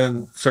 There's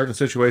been certain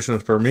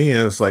situations for me,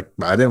 and it's like,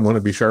 I didn't want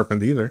to be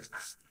sharpened either.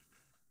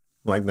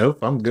 Like,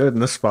 nope, I'm good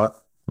in this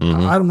spot.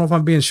 Mm-hmm. I don't know if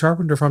I'm being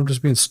sharpened or if I'm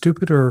just being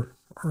stupid or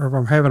if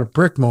I'm having a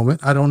brick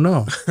moment. I don't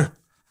know.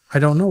 I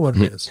don't know what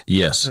it is.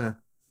 Yes. Yeah.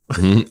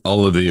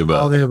 All of the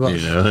above. All the above.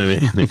 You know what I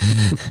mean?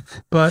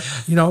 But,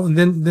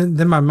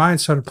 then my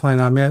mind started playing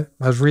on me. I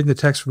was reading the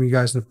text from you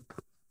guys in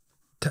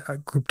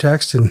the group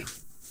text, and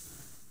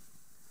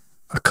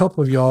a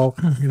couple of y'all,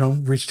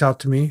 reached out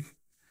to me.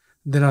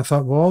 Then I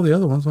thought, well, all the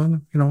other ones,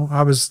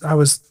 I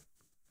was.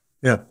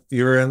 Yeah,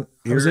 you were in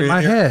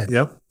my head.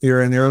 Yep,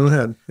 you're in your own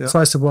head. Yep. So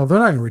I said, well, if they're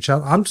not going to reach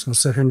out, I'm just going to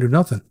sit here and do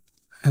nothing.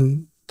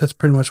 And that's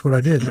pretty much what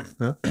I did.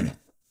 Yeah.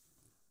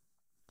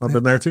 I've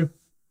been there too.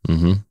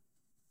 Mm-hmm.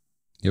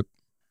 Yep.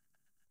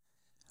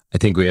 I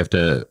think we have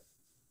to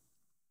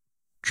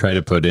try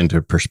to put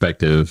into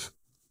perspective.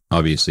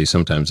 Obviously,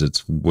 sometimes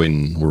it's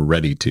when we're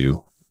ready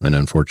to, and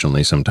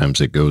unfortunately,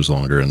 sometimes it goes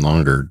longer and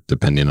longer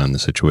depending on the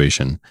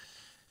situation.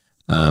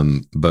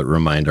 But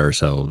remind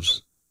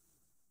ourselves,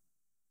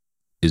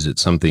 is it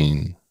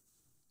something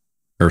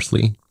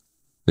earthly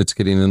that's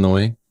getting in the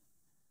way?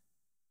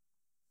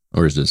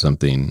 Or is it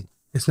something...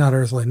 It's not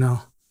earthly,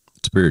 no.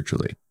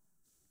 Spiritually?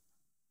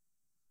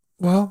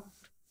 Well,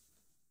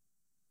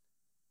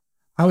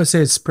 I would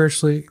say it's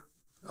spiritually...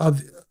 I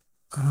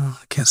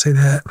can't say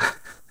that.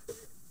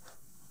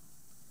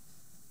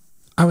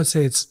 I would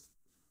say it's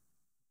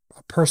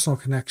a personal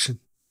connection.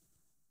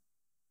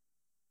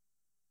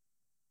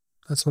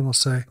 That's what I'll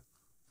say.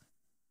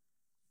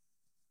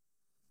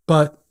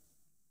 But...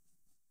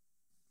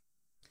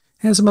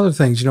 And some other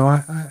things,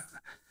 I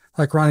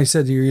like Ronnie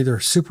said, you're either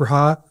super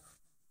hot,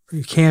 or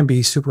you can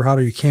be super hot,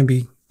 or you can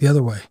be the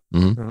other way.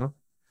 Mm-hmm. Uh-huh.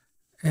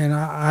 And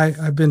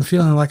I've been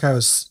feeling like I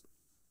was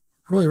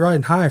really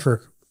riding high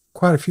for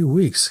quite a few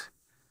weeks.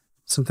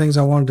 Some things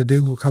I wanted to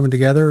do were coming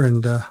together,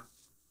 and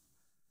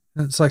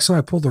it's like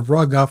somebody pulled the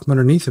rug off from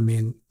underneath of me,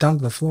 and down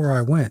to the floor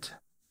I went.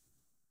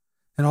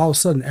 And all of a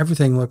sudden,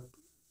 everything looked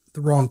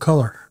the wrong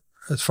color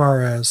as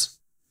far as...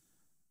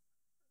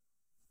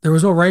 There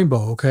was no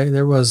rainbow, okay?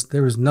 There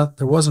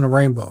wasn't a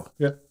rainbow.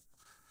 Yeah.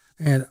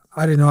 And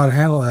I didn't know how to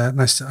handle that,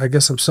 and I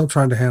guess I'm still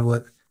trying to handle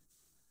it.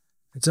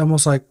 It's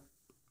almost like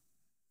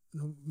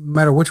no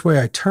matter which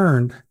way I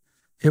turned,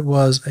 it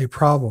was a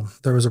problem.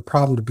 There was a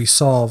problem to be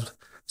solved,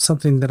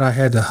 something that I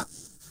had to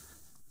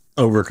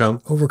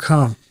overcome.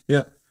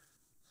 Yeah.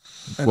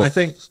 And I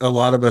think a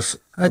lot of us...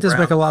 That does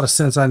make a lot of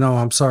sense. I know.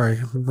 I'm sorry.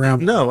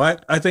 No,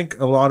 I think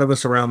a lot of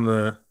us around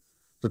the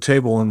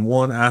table in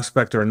one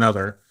aspect or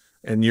another,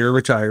 and you're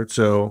retired,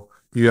 so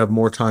you have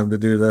more time to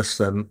do this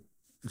than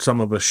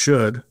some of us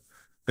should,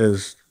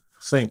 is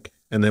think.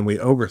 And then we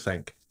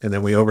overthink. And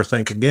then we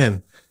overthink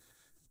again.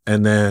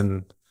 And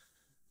then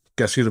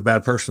guess who the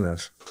bad person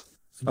is?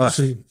 Us.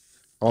 See,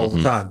 All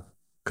the time.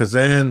 Because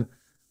then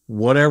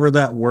whatever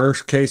that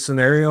worst case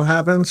scenario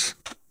happens,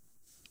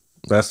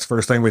 that's the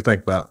first thing we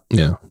think about.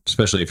 Yeah.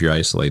 Especially if you're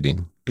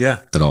isolating Yeah.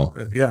 at all.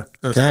 Yeah.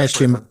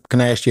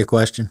 Can I ask you a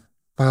question?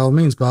 by all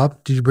means,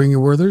 Bob, did you bring your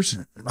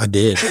Werthers? I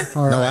did.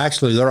 All No, right.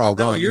 actually, they're all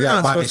gone. you're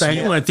gotta not buy me supposed to some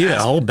hang You went through that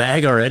whole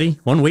bag already?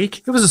 1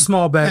 week? It was a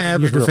small bag. Yeah,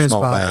 in it was your a real defense,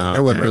 small Bob. bag.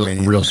 There wasn't really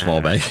any. Real small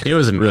bag. It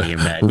was a medium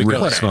bag. We Real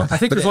got small. I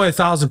think there's only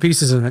 1,000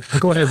 pieces in it. But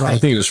go ahead, I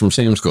Bob. think it was from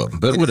Sam's Club,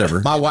 but whatever.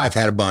 My wife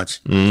had a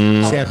bunch. She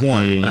had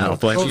one. Oh,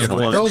 bless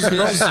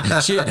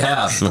you. She had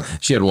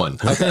half. She had one.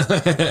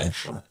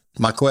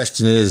 My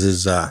question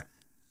is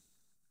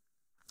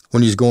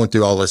when you was going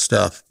through all this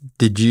stuff,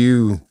 did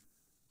you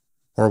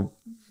or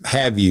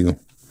have you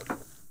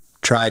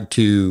tried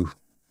to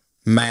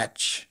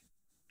match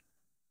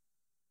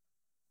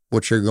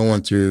what you're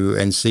going through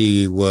and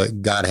see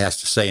what God has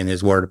to say in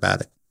his word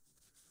about it?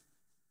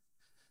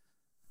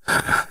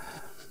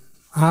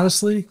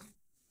 Honestly,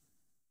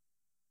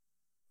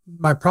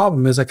 my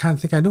problem is I kind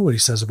of think I know what he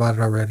says about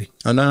it already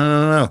Oh,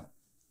 no.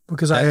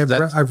 because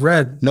That's- I've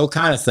read. No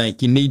kind of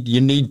think. You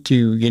need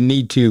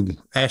to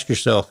ask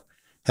yourself,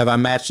 have I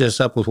matched this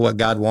up with what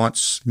God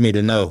wants me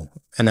to know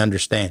and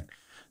understand?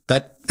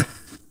 That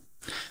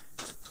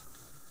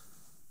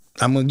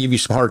I'm going to give you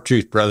some hard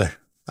truth, brother.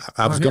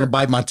 I was going to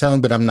bite my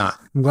tongue, but I'm not.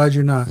 I'm glad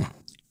you're not.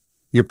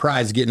 Your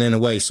pride's getting in the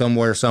way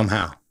somewhere,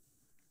 somehow.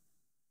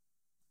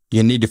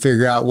 You need to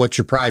figure out what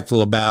you're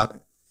prideful about,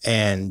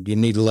 and you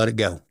need to let it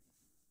go.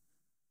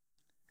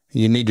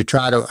 You need to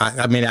try to,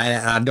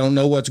 I don't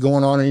know what's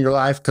going on in your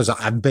life because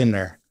I've been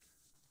there.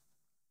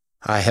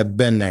 I have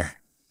been there.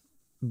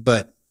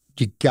 But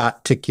you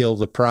got to kill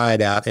the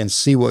pride out and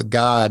see what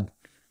God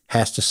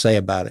has to say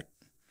about it.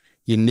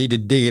 You need to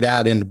dig it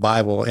out in the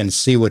Bible and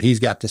see what he's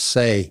got to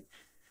say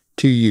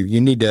to you.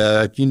 You need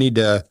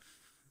to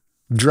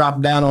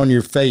drop down on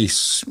your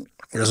face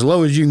as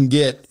low as you can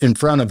get in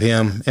front of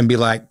him and be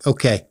like,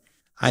 okay,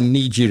 I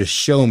need you to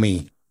show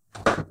me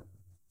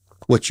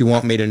what you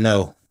want me to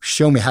know.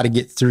 Show me how to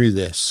get through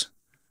this.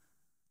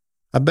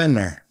 I've been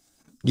there.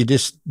 You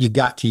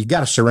got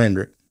to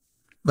surrender it.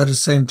 But at the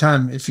same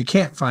time, if you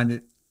can't find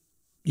it,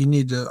 you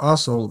need to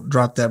also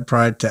drop that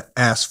pride to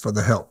ask for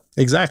the help.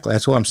 Exactly.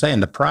 That's what I'm saying.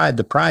 The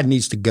pride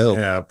needs to go.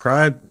 Yeah.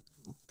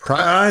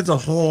 Pride's a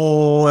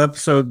whole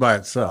episode by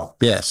itself.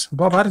 Yes.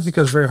 Bob, I didn't think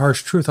it was very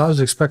harsh truth. I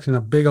was expecting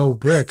a big old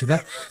brick.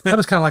 That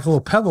was kind of like a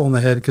little pebble in the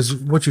head because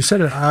what you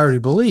said, I already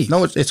believe.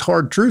 No, it's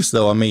hard truth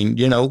though. I mean,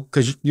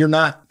 because you're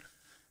not,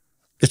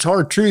 it's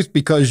hard truth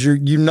because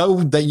you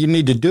know that you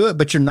need to do it,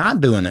 but you're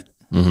not doing it.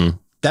 Mm-hmm.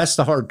 That's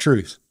the hard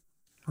truth.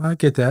 I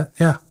get that.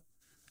 Yeah.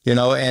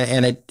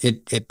 And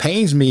it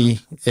pains me.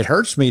 It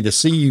hurts me to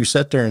see you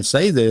sit there and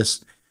say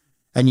this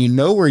and you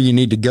know where you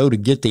need to go to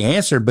get the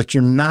answer, but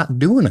you're not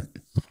doing it.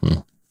 Mm-hmm.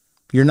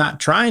 You're not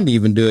trying to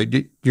even do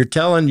it. You're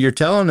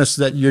telling us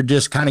that you're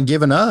just kind of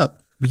giving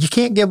up, but you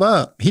can't give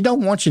up. He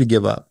don't want you to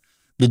give up.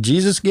 Did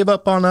Jesus give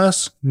up on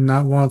us?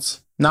 Not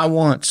once. Not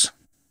once.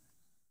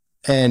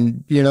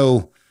 And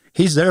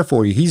he's there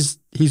for you.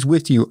 He's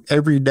with you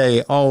every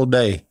day, all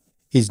day.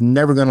 He's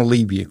never going to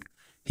leave you.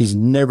 He's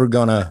never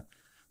going to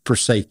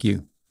forsake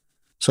you.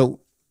 So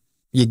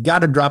you got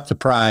to drop the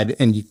pride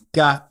and you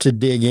got to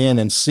dig in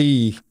and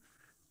see.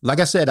 Like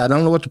I said, I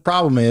don't know what the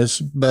problem is,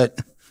 but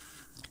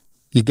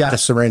you got to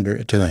surrender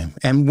it to him.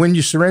 And when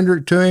you surrender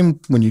it to him,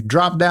 when you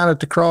drop down at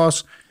the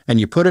cross and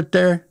you put it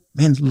there,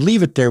 man,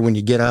 leave it there when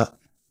you get up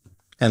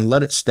and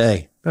let it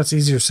stay. That's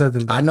easier said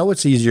than done. I know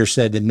it's easier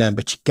said than done,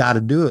 but you got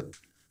to do it.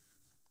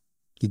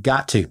 You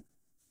got to.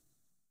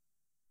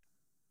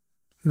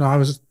 I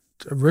was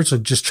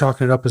originally just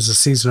chalking it up as a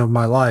season of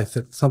my life.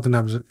 That's something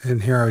I was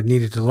in here I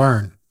needed to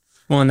learn.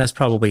 Well, and that's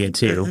probably it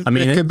too. I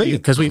mean, It could be.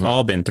 because we've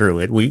all been through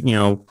it.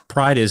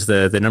 Pride is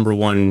the number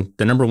one,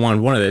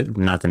 one of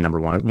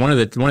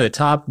the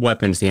top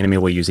weapons the enemy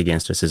will use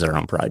against us is our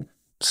own pride.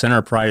 Center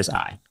of pride is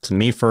I. It's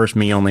me first,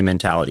 me only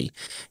mentality.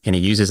 And he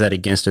uses that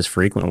against us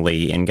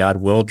frequently, and God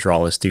will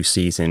draw us through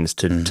seasons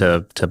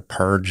to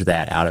purge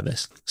that out of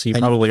us. So you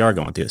probably are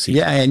going through a season.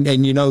 Yeah, and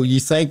you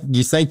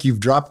think you've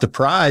dropped the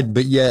pride,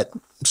 but yet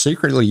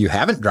secretly you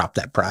haven't dropped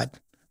that pride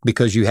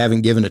because you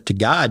haven't given it to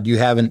God. You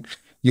haven't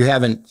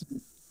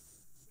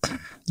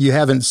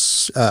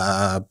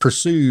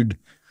pursued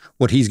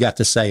what he's got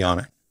to say on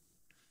it,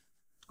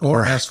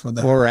 Or ask for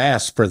that. or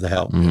asked for the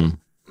help. Mm-hmm.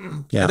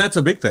 Yeah, And that's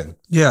a big thing.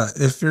 Yeah.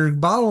 If you're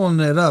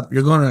bottling it up,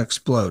 you're going to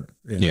explode.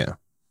 Yeah.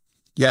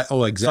 yeah.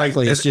 Oh,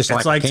 exactly. It's just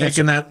like cancer.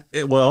 taking that.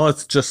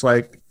 It's just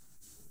like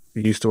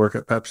you used to work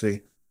at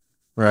Pepsi,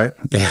 right?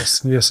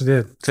 Yes. Yes, it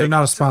did. They're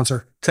not a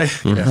sponsor. Take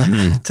one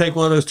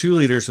of those 2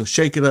 liters and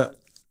shake it up.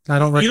 I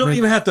don't recommend. You don't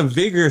even have to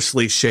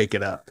vigorously shake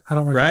it up, I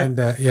don't recommend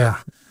that. Yeah.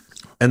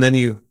 and then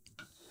you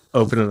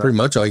open it up. Pretty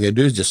much all you gotta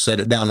do is just set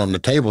it down on the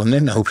table and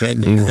then open it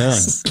and you're done.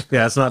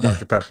 Yeah, it's not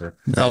Dr. Pepper.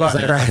 Oh, is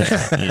that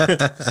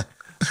right?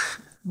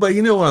 But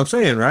you know what I'm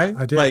saying, right?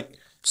 I do. Like,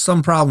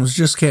 Some problems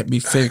just can't be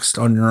fixed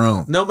on your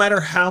own. no matter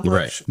how much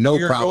Right. No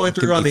you're problem going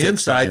can through be on the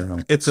fixed on inside, your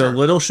own. it's a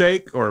little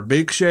shake or a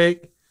big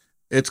shake,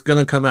 it's going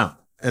to come out.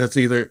 and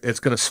it's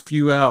going to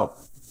spew out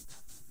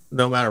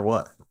no matter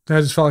what.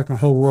 I just felt like my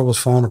whole world was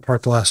falling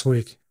apart the last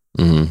week.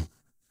 Mm-hmm.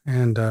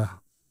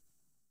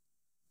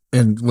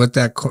 And with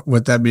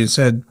that being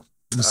said,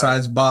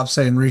 besides Bob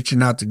saying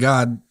reaching out to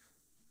God,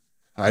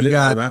 I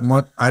didn't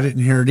know that. I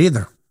didn't hear it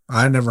either.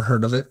 I never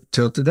heard of it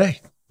till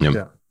today.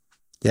 Yeah.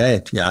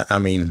 Yeah. I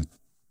mean,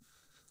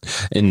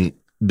 And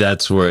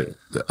that's what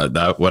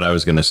what I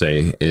was going to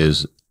say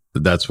is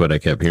that's what I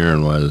kept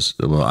hearing was,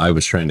 well, I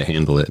was trying to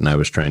handle it and I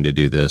was trying to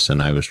do this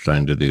and I was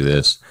trying to do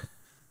this.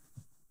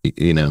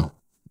 You know,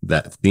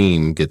 that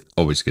theme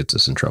always gets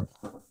us in trouble.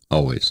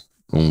 Always.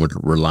 When we're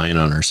relying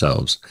on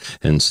ourselves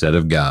instead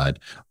of God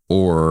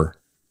or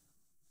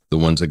the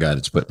ones that God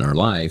has put in our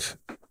life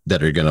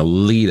that are going to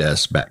lead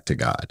us back to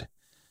God.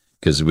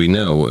 Because we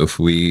know if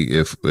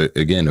we,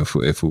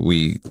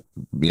 you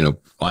know,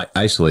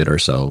 isolate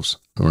ourselves,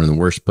 we're in the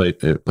worst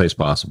place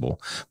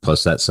possible.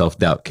 Plus that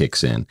self-doubt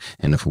kicks in.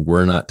 And if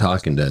we're not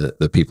talking to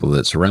the people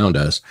that surround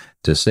us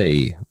to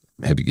say,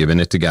 have you given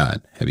it to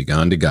God? Have you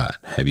gone to God?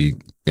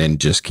 And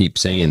just keep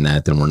saying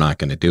that, then we're not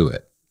going to do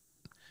it.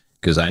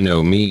 Because I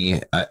know me,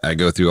 I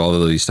go through all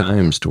of these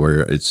times to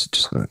where it's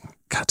just,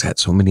 God's got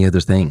so many other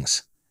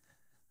things.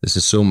 This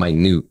is so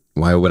minute.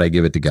 Why would I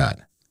give it to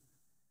God?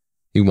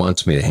 He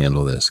wants me to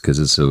handle this because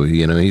it's so,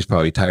 you know, he's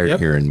probably tired of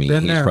hearing me.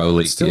 He's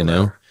probably, you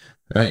know,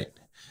 right.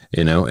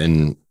 You know,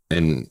 and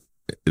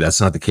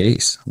that's not the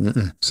case.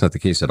 mm-mm. It's not the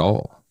case at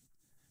all.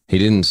 He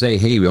didn't say,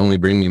 hey, only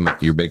bring me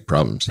your big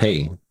problems.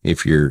 Hey,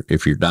 if you're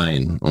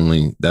dying,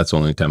 that's the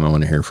only time I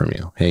want to hear from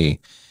you. Hey,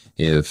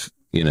 if,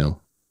 you know,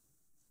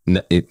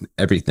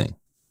 everything.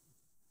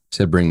 He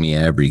said, bring me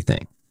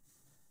everything.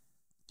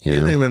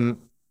 You know?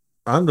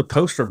 I'm the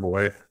poster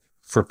boy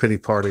for pity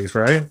parties,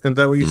 right? Isn't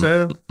that what you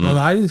said? well,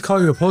 I didn't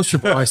call you a poster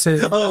boy. I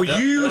said, Oh,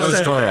 you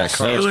said correct.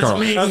 it was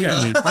me.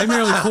 Okay. I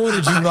merely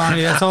quoted you,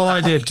 Ronnie. That's all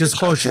I did. Just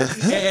poster.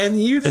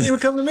 And you didn't even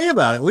come to me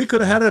about it. We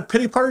could have had a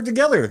pity party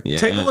together. Yeah.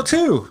 Table of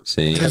two.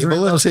 See,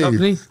 Table of two.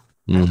 Company,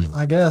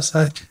 I guess.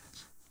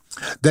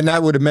 Then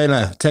that would have been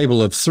a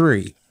table of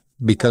three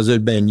because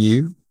it'd been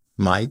you,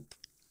 Mike,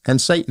 and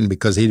Satan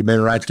because he'd have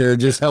been right there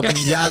just helping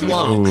you guys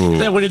along.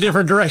 That went a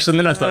different direction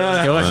than I thought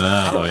it was going.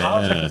 oh,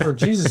 yeah. For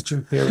Jesus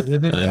truth here,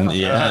 didn't it? And,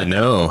 yeah,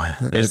 no.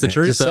 It's the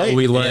truth. Just Though. say-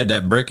 We He let had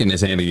that brick in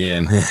his hand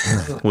again.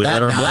 That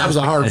was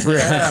a hard prayer.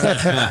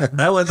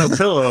 That wasn't a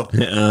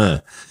pillow.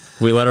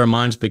 we let our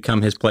minds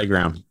become his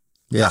playground.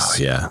 Yes.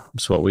 Yeah,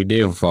 That's what we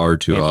do. far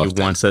too And he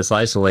often. wants us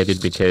isolated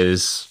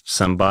because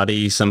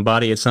somebody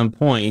at some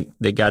point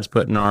that God's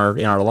put in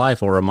our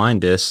life will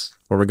remind us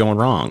where we're going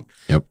wrong.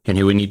 Yep. And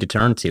who we need to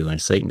turn to. And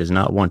Satan does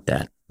not want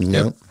that.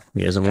 No.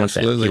 He doesn't want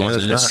Absolutely that. He wants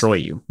does to not. destroy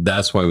you.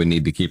 That's why we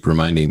need to keep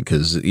reminding,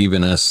 because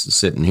even us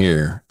sitting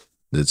here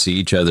that see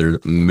each other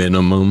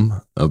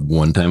minimum of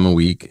one time a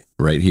week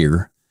right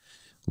here,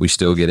 we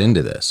still get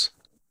into this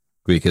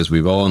because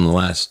we've all in the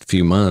last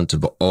few months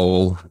have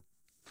all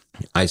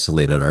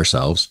isolated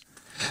ourselves.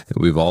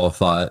 We've all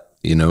thought,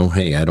 you know,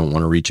 hey, I don't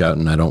want to reach out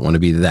and I don't want to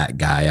be that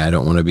guy. I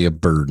don't want to be a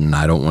burden.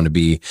 I don't want to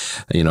be,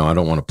 you know, I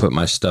don't want to put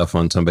my stuff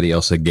on somebody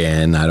else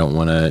again. I don't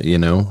want to, you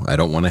know, I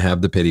don't want to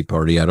have the pity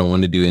party. I don't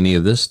want to do any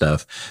of this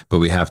stuff. But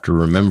we have to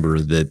remember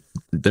that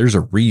there's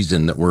a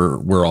reason that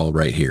we're all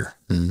right here.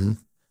 Mm-hmm.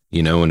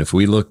 You know, and if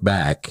we look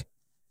back,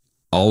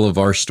 all of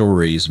our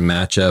stories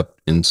match up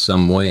in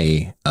some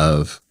way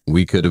of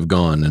we could have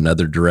gone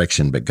another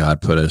direction, but God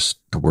put us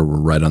to where we're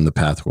right on the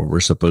path where we're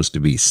supposed to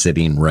be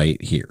sitting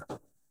right here.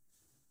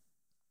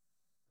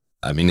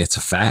 I mean, it's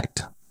a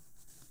fact,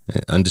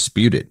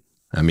 undisputed.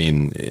 I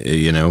mean,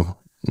 you know,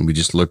 we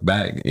just look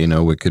back, you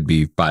know, it could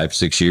be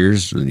 5-6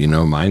 years, you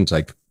know, mine's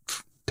like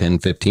 10,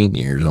 15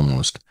 years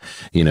almost,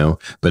 you know,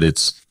 but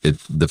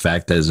the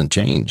fact hasn't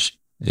changed.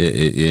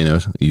 You know,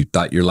 you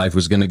thought your life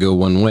was going to go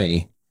one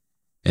way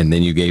and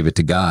then you gave it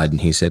to God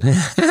and he said,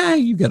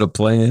 you got a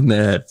plan.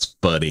 That's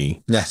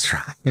funny. That's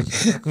right.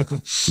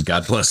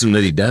 God bless him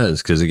that he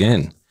does. Cause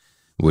again,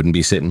 wouldn't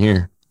be sitting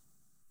here.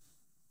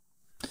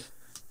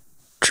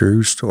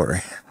 True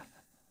story.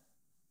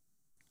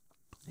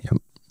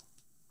 Yep.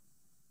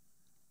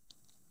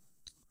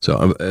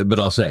 So, but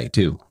I'll say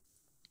too,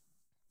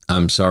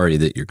 I'm sorry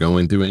that you're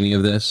going through any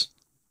of this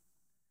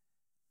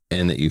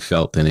and that you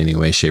felt in any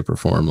way, shape or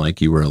form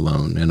like you were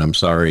alone. And I'm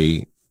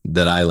sorry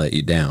that I let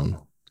you down.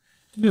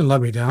 You didn't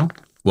let me down.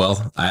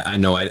 Well, I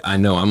know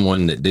I'm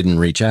one that didn't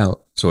reach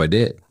out. So I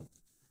did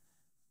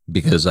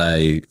because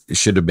I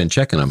should have been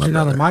checking on my You're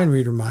not brother, a mind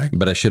reader, Mike.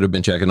 but I should have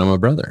been checking on my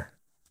brother.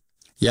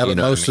 Yeah, You but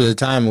know what most I of the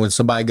time when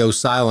somebody goes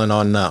silent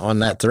on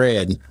that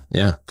thread,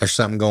 Yeah. there's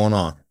something going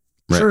on.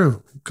 Right.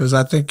 True, because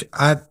I think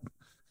I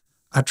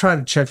try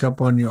to check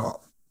up on you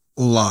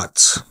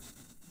lots.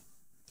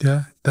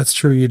 Yeah, that's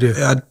true. You do.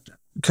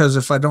 Because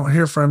if I don't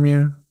hear from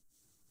you,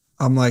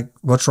 I'm like,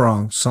 what's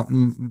wrong?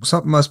 Something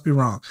must be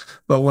wrong.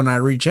 But when I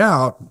reach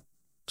out,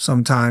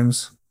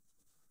 sometimes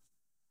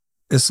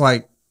it's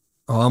like,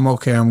 oh, I'm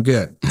okay, I'm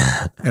good.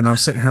 And I'm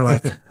sitting here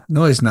like,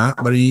 no, he's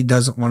not, but he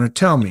doesn't want to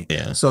tell me.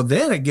 Yeah. So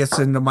then it gets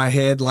into my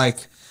head like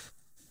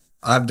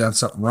I've done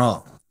something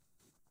wrong.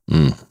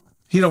 Mm.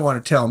 he don't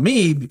want to tell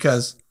me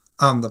because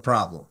I'm the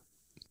problem.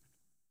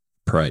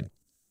 Pride.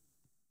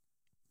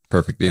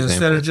 Perfect example.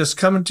 Instead of just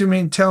coming to me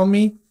and tell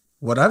me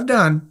what I've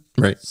done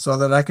Right. so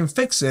that I can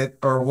fix it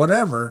or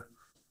whatever.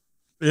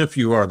 If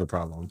you are the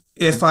problem.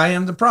 If I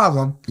am the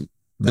problem,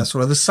 that's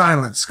where the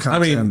silence comes I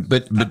mean, in.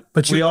 But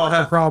But We you all all have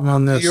have- a problem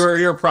on this.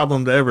 You're a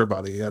problem to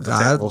everybody at the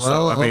table.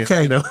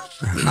 okay. You know,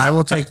 I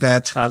will take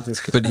that. I'm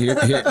just kidding.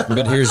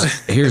 but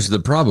here's the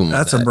problem. With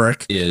That's a that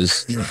brick.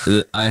 Is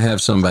that I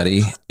have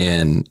somebody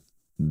and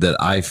that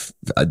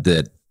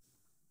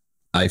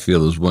I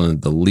feel is one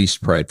of the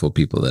least prideful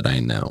people that I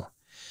know,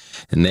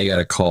 and they got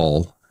a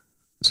call.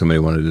 Somebody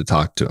wanted to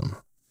talk to them,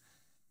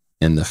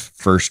 and the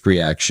first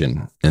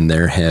reaction in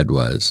their head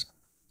was,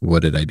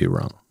 "What did I do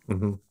wrong?"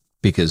 Mhm.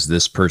 Because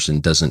this person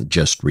doesn't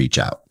just reach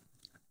out.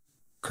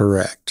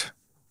 Correct.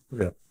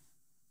 Yeah.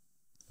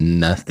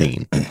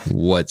 Nothing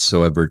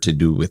whatsoever to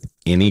do with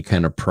any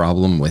kind of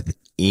problem with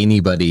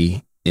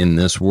anybody in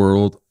this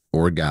world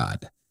or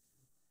God.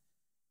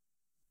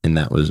 And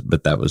that was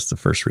the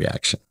first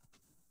reaction.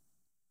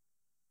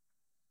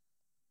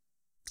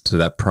 So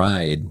that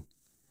pride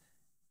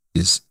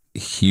is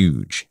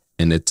huge,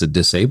 and it's a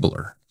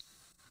disabler.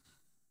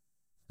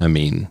 I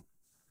mean,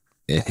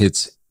 it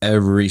hits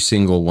every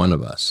single one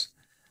of us,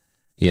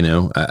 you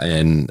know,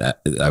 and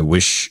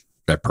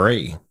I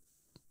pray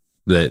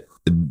that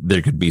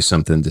there could be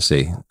something to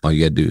say, all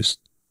you got to do is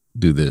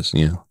do this,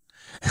 you know,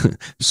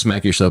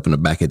 smack yourself in the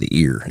back of the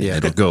ear. Yeah.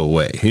 It'll go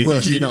away.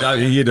 Well, you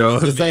know,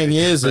 the thing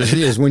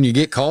is when you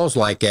get calls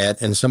like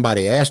that and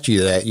somebody asks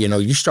you that, you know,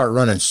 you start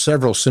running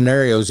several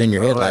scenarios in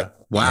your head like,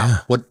 wow, Yeah.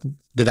 what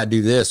did I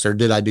do this or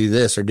did I do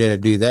this or did I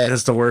do that?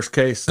 It's the worst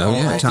case. Oh,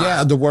 yeah.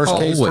 Yeah, the worst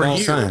case for all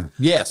Always. time.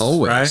 Yes.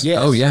 Always. Right? Yes.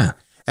 Oh, yeah.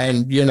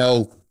 And, you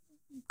know,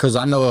 because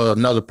I know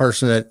another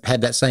person that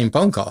had that same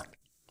phone call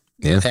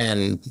Yeah.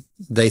 and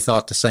they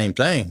thought the same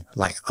thing.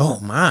 Like, oh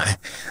my,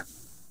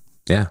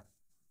 Yeah.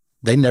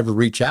 they never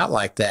reach out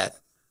like that.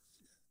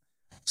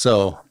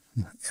 So,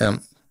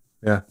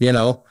 Yeah. you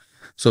know,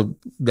 so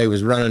they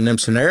was running them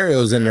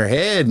scenarios in their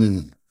head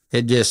and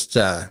it just,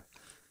 Yeah.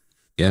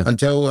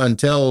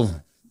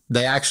 until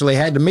they actually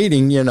had the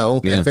meeting, you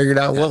know, Yeah. and figured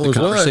out what The was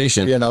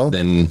conversation, what, you know,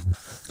 then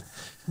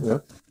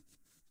Yep.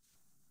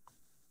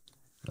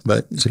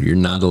 but so you're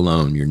not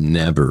alone. You're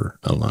never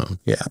alone.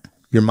 yeah,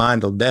 your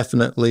mind will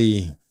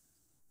definitely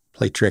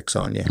play tricks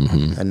on you.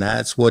 Mhm. And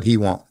that's what he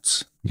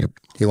wants. Yep.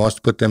 He wants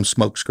to put them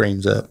smoke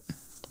screens up.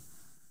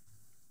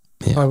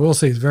 I will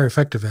say he's very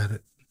effective at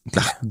it.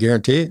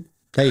 Guarantee it.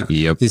 Hey,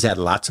 Yep. he's had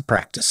lots of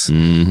practice.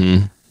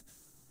 Mm-hmm.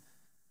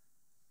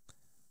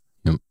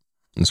 Yep.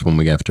 That's when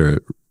we have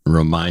to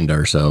remind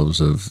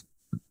ourselves of,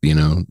 you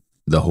know,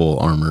 the whole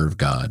armor of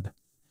God,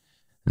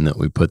 and that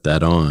we put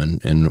that on,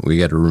 and we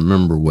got to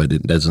remember what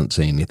it doesn't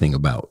say anything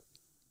about.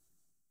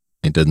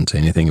 It doesn't say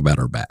anything about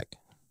our back.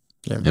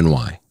 Yeah. And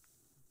why?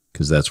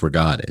 Because that's where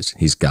God is.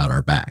 He's got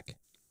our back.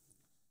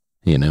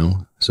 You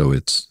know? So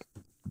it's,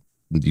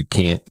 you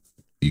can't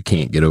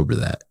get over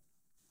that.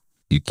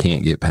 You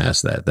can't get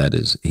past that. That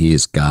is, he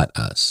has got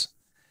us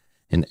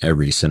in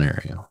every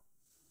scenario.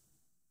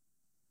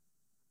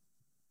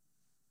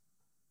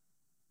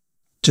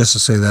 Just to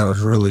say that was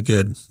really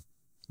good.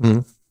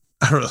 Mhm.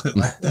 I really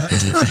like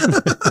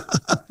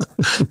that.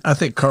 I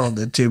think Carl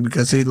did too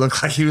because he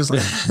looked like he was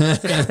like,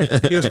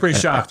 He was pretty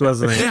shocked,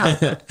 wasn't he?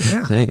 yeah.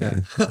 Hey,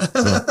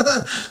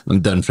 well,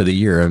 I'm done for the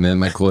year. I'm at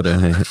my quota.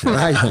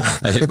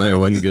 I hit my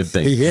one good He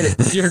thing. hit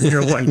it.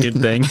 You're one good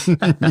thing.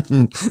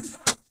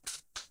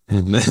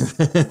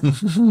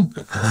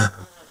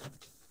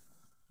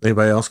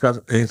 Anybody else got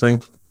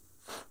anything?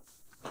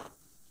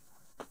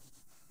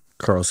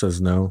 Carl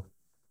says no.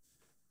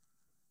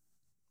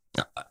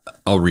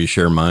 I'll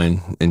reshare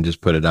mine and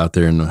just put it out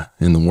there in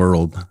the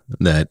world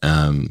that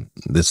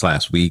this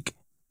last week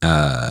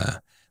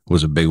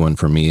was a big one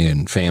for me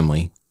and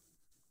family.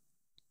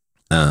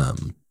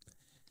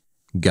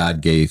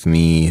 God gave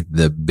me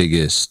the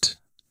biggest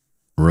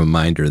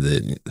reminder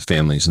that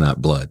family's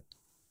not blood.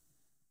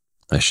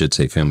 I should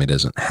say family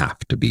doesn't have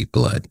to be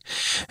blood.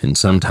 And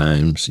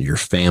sometimes your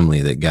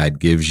family that God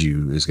gives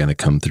you is going to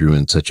come through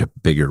in such a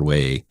bigger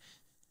way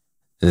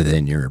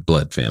than your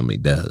blood family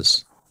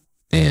does.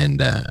 And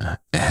I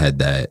had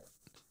that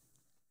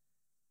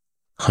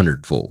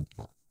 100-fold.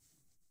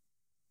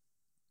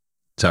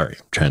 Sorry,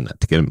 I'm trying not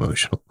to get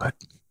emotional, but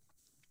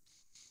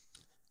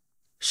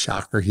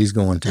Shocker, he's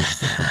going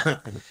to.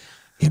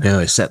 you know,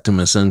 I sat to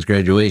my son's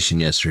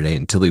graduation yesterday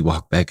until he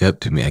walked back up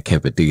to me. I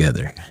kept it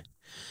together.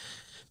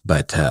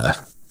 But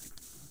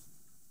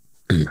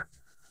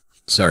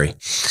sorry.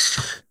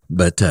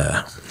 But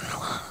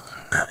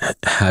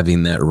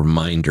having that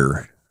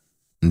reminder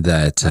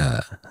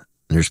that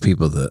there's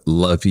people that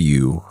love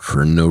you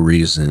for no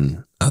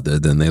reason other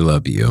than they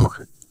love you.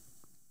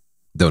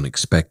 Don't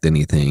expect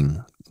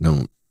anything.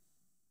 Don't,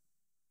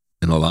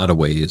 in a lot of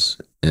ways,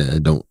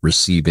 don't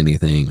receive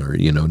anything or,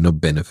 you know, no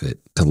benefit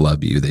to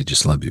love you. They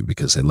just love you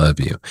because they love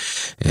you.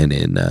 And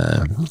in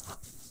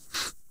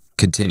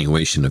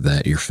continuation of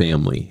that, your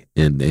family,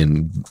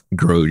 and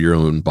grow your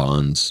own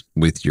bonds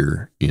with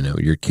your,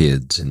 your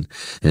kids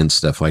and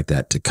stuff like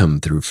that to come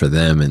through for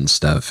them and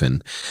stuff.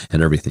 And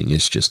everything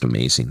is just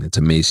amazing. It's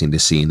amazing to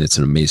see. And it's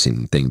an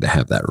amazing thing to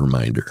have that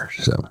reminder.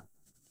 So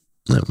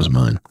that was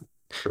mine.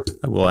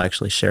 I will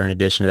actually share in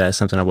addition to that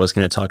something I was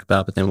going to talk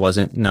about, but then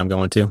wasn't. Now I'm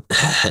going to.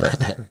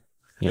 But,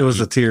 It was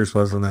the tears,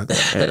 wasn't it?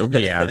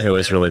 Yeah, it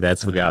was really,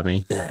 that's what got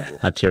me.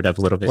 I teared up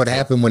a little bit. What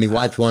happened when he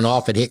wiped one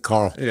off? It hit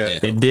Carl. Yeah.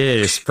 It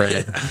did. It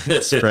spread.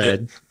 It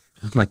spread.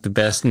 Like the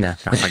best. No,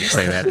 I'm not going to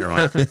say that. Never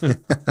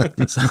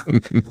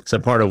mind. So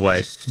part of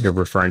what you're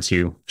referring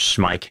to,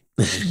 Schmike.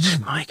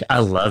 Schmike. I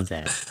love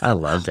that. I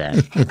love that.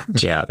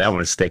 Yeah, that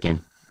one's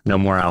sticking. No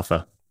more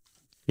alpha.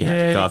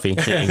 Yeah, coffee.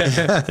 Coffee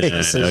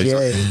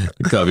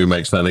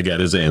Mike's finally got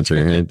his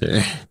answer right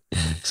there.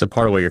 So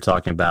part of what you're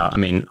talking about, I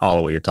mean, all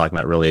of what you're talking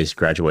about really is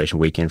graduation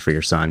weekend for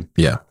your son.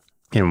 Yeah.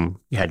 And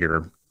you had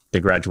the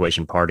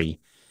graduation party,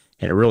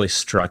 and it really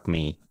struck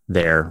me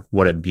there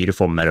what a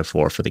beautiful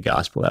metaphor for the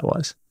gospel that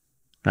was,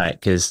 right?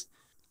 Because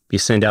you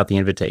send out the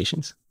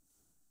invitations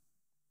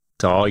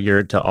to all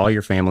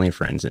your family and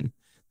friends and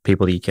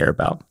people that you care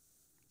about,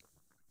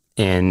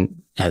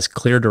 and has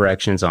clear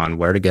directions on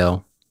where to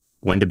go,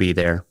 when to be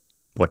there,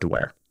 what to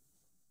wear.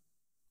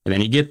 And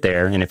then you get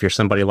there, and if you're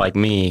somebody like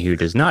me who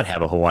does not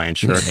have a Hawaiian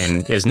shirt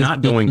and is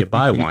not going to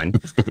buy one,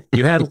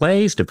 you had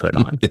leis to put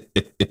on.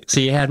 So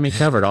you had me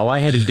covered. All I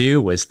had to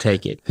do was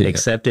take it,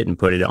 accept it, and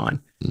put it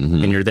on.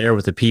 Mm-hmm. And you're there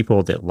with the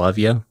people that love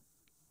you,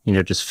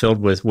 just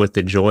filled with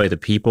the joy of the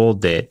people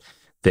that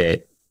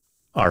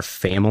are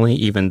family,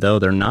 even though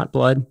they're not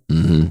blood,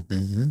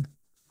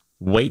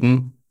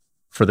 waiting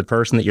for the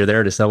person that you're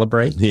there to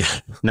celebrate,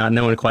 not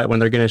knowing quite when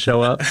they're going to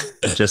show up,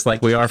 just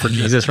like we are for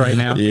Jesus right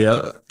now.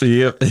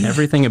 Yep.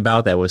 Everything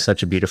about that was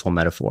such a beautiful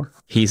metaphor.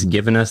 He's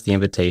given us the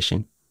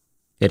invitation.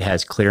 It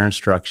has clear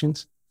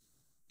instructions.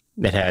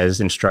 It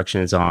has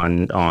instructions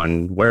on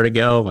where to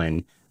go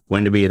and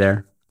when to be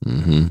there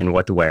and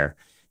what to wear.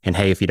 And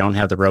hey, if you don't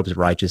have the robes of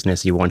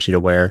righteousness he wants you to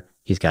wear,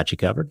 he's got you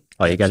covered.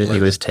 All you got to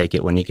do is take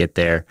it when you get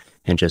there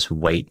and just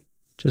wait.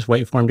 Just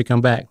wait for him to come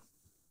back.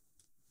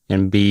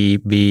 And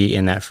be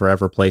in that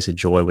forever place of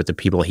joy with the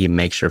people he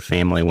makes your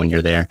family when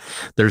you're there.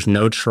 There's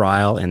no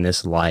trial in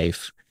this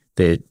life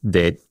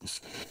that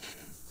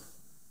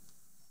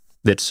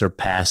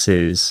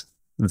surpasses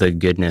the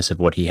goodness of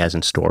what he has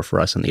in store for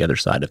us on the other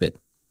side of it.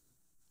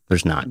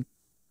 There's not.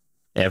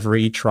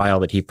 Every trial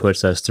that he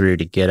puts us through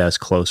to get us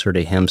closer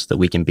to him so that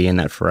we can be in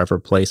that forever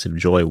place of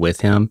joy with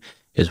him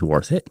is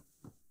worth it.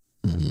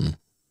 Mm-hmm.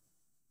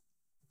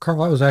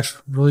 Carl, that was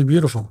actually really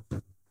beautiful.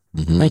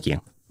 Mm-hmm. Thank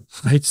you.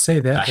 I hate to say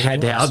that. I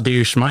had to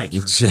outdo Schmike.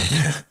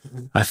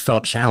 I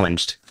felt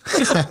challenged.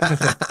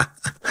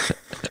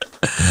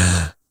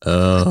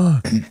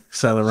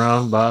 Sat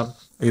around, Bob.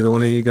 Either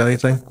one of you got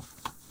anything?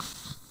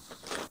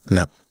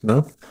 No.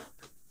 No?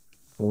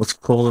 Well, let's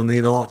pull the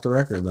needle off the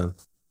record then.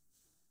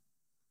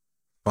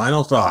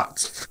 Final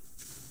thoughts.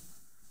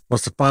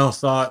 What's the final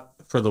thought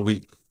for the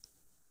week?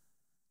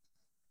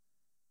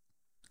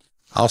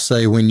 I'll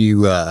say when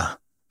you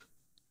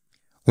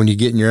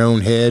get in your own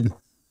head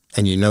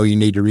and you know you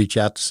need to reach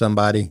out to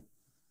somebody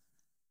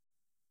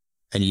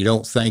and you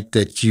don't think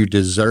that you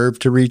deserve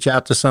to reach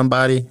out to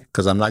somebody,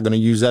 because I'm not going to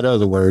use that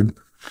other word.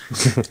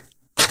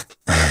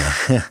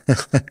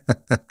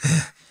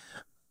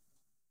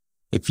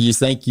 If you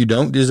think you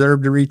don't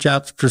deserve to reach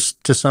out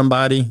to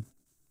somebody,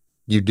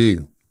 you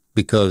do,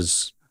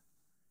 because,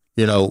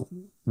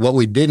 what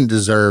we didn't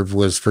deserve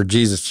was for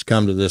Jesus to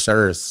come to this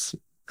earth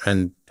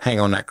and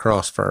hang on that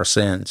cross for our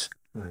sins.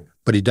 Right.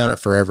 But he done it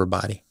for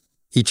everybody,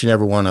 each and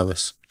every one of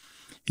us.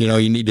 You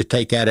need to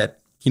take that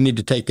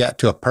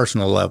to a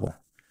personal level,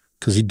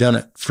 because he done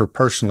it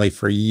personally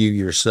for you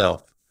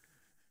yourself.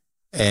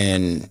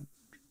 And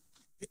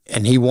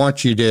he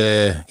wants you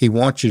to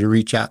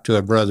reach out to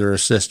a brother or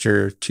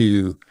sister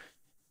to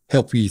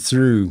help you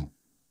through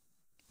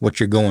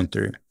what you're going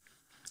through.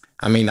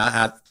 I mean,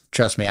 I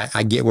trust me,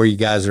 I get where you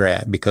guys are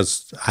at,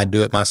 because I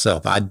do it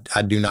myself.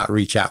 I do not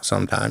reach out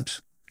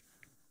sometimes,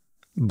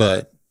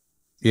 but,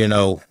 and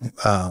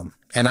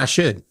I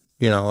should.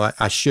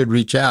 I should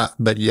reach out,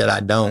 but yet I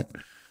don't.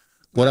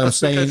 What I'm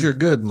saying, because you're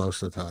good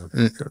most of the time.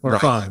 We're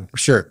right. fine.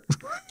 Sure.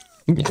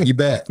 You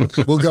bet.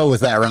 We'll go with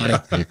that,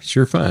 Ronnie.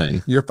 Sure,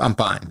 fine. I'm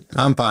fine.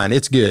 I'm fine.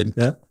 It's good.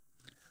 Yeah.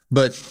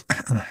 But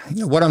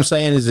what I'm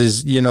saying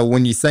is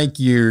when you think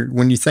you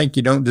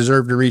don't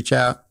deserve to reach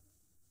out,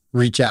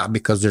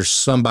 because there's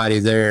somebody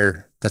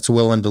there that's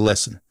willing to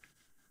listen.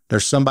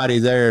 There's somebody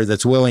there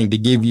that's willing to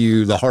give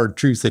you the hard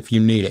truth if you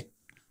need it.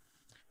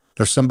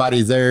 There's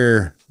somebody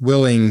there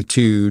willing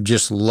to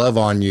just love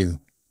on you,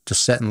 to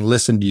sit and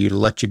listen to you, to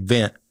let you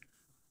vent,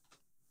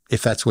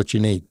 if that's what you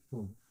need.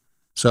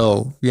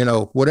 So,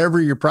 whatever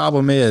your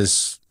problem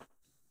is,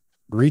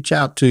 reach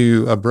out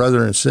to a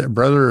brother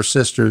or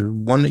sister,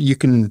 one that you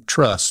can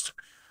trust,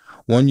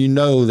 one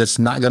that's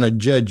not going to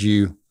judge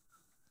you,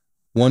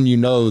 one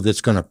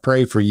that's going to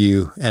pray for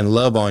you and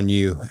love on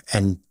you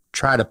and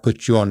try to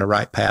put you on the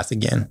right path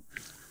again.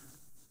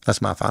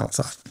 That's my final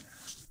thought.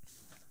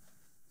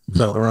 Is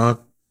that Ron?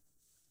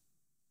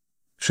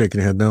 Shaking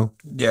your head no.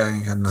 Yeah, I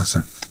ain't got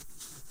nothing.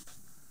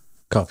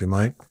 Coffee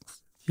Mike.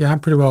 Yeah, I'm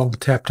pretty well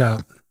tapped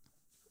out.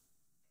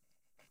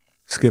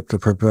 Skip the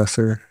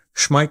Professor.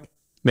 Schmike.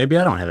 Maybe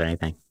I don't have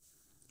anything.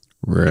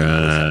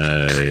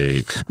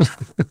 Right.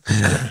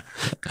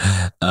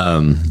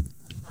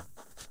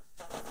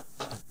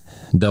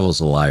 Devil's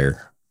a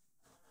liar.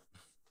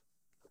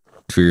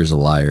 Fear's a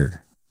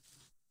liar.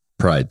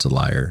 Pride's a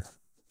liar.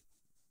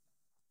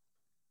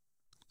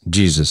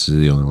 Jesus is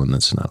the only one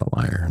that's not a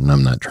liar. And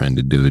I'm not trying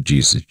to do a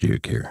Jesus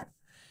juke here.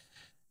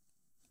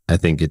 I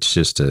think it's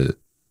just a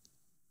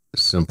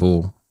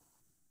simple,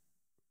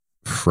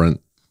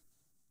 front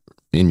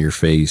in your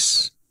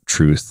face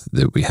truth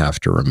that we have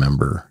to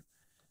remember,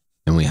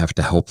 and we have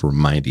to help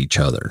remind each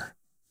other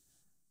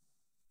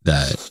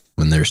that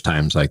when there's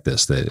times like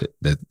this, that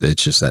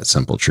it's just that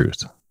simple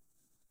truth.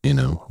 You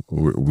know,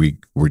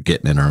 we're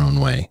getting in our own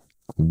way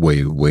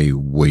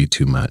way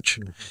too much,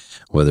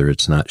 whether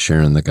it's not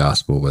sharing the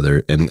gospel,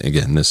 and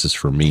again, this is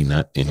for me,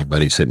 not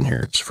anybody sitting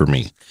here, it's for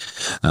me.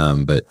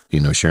 But you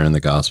know, sharing the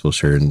gospel,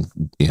 sharing,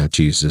 you know,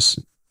 Jesus,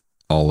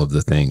 all of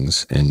the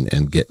things,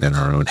 and getting in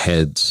our own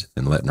heads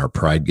and letting our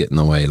pride get in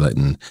the way,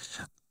 letting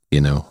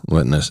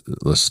us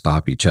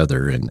stop each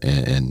other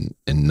and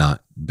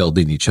not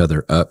building each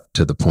other up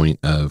to the point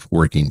of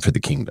working for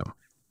the kingdom.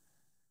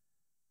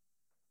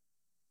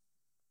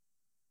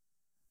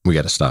 We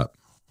got to stop.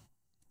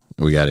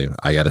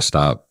 I got to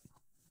stop.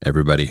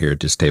 Everybody here at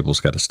this table's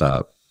got to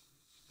stop.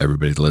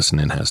 Everybody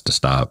listening has to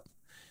stop.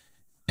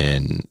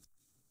 And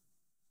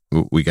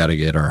we got to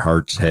get our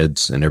hearts,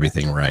 heads, and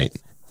everything right.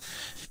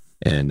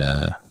 And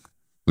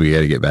we got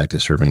to get back to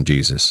serving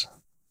Jesus.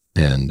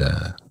 And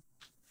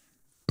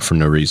for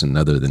no reason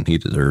other than he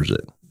deserves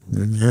it.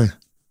 Yeah.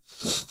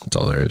 That's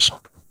all there is.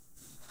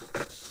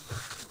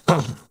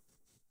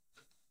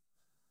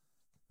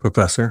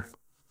 Professor.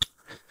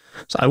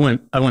 So I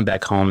went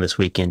back home this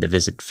weekend to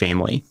visit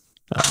family.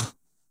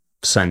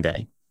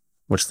 Sunday.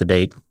 What's the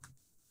date?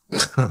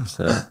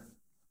 So,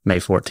 May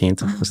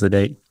 14th was the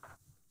date.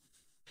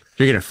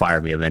 You're gonna fire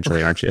me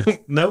eventually, aren't you?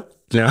 Nope.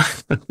 No,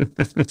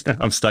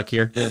 I'm stuck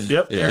here.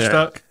 Yep. You're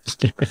stuck.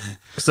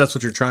 Because that's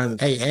what you're trying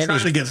to. Hey, trying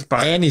to get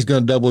fired. Andy's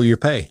going to double your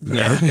pay.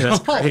 Yeah, that's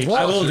great.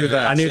 I will do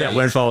that. I knew that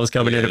windfall was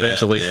coming in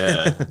eventually.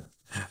 Yeah.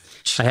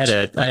 I had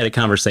a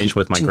conversation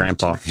with my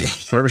grandpa.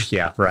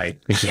 Yeah, right.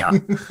 Yeah.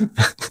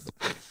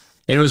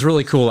 And it was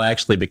really cool,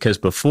 actually, because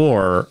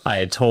before I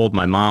had told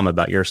my mom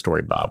about your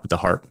story, Bob, with the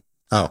heart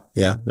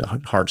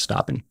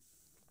stopping.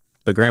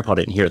 But Grandpa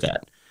didn't hear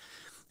that.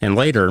 And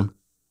later,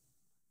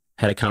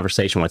 had a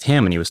conversation with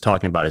him, and he was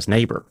talking about his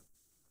neighbor.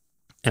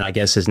 And I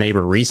guess his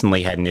neighbor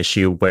recently had an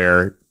issue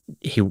where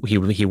he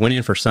went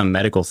in for some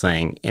medical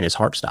thing, and his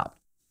heart stopped.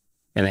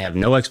 And they have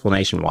no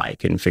explanation why. He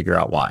couldn't figure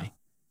out why.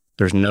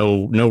 There's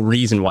no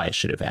reason why it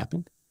should have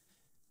happened.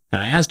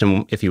 And I asked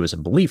him if he was a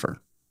believer.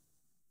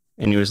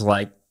 And he was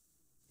like,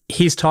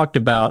 he's talked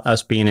about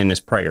us being in his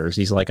prayers.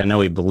 He's like, I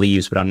know he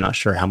believes, but I'm not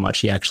sure how much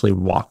he actually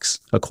walks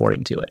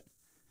according to it.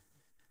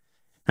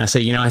 And I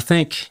say,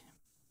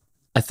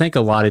 I think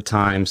a lot of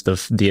times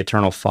the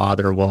Eternal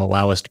Father will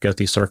allow us to go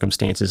through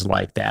circumstances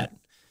like that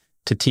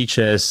to teach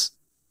us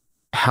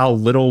how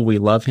little we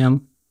love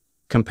him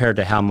compared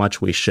to how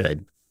much we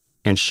should,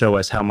 and show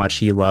us how much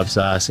he loves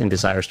us and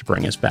desires to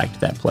bring us back to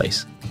that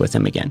place with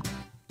him again.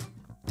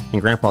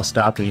 And Grandpa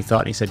stopped and he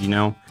thought, and he said,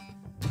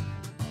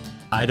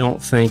 I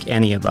don't think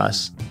any of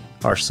us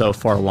are so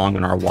far along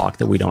in our walk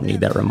that we don't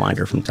need that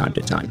reminder from time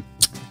to time.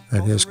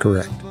 That is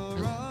correct.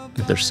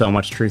 There's so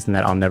much truth in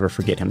that. I'll never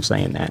forget him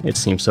saying that. It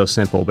seems so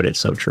simple, but it's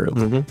so true.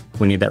 Mm-hmm.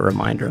 We need that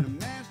reminder.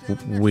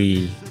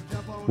 We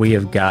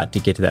have got to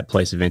get to that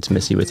place of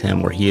intimacy with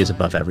him where he is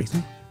above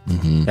everything,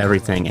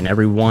 everything and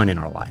everyone in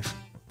our life.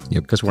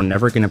 Yep. Because we're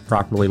never going to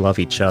properly love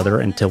each other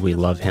until we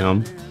love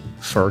him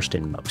first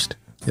and most.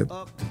 Yep.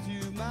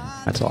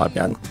 That's all I've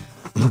got.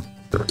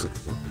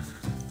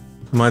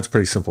 Mine's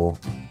pretty simple.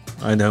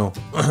 I know.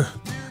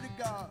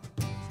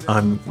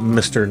 I'm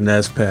Mr.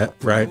 Nezpet,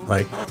 right?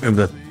 Like, I'm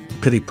the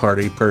pity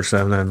party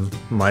person, and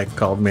Mike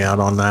called me out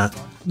on that.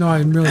 No,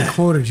 I merely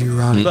quoted you,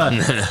 Ron. But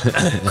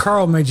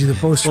Carl made you the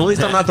poster. well, at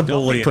least I'm not the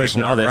bully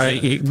Pushing all anymore,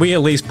 this. right? We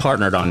at least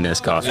partnered on this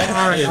coffee. All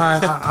right,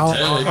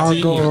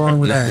 I'll go along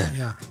with that.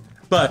 Yeah.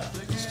 But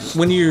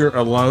when you're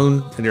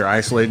alone and you're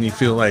isolated and you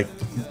feel like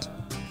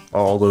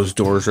all those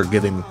doors are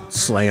getting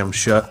slammed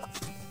shut,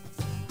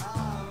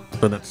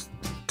 then it's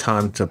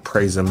time to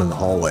praise him in the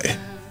hallway.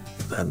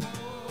 Then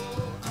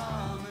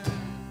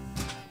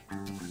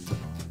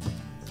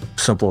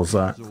simple as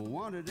that.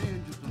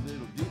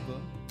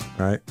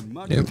 Right?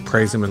 Yep.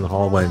 Praise him in the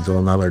hallway until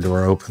another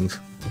door opens.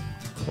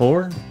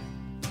 Or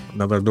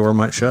another door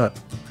might shut.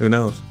 Who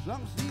knows?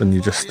 Then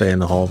you just stay in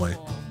the hallway.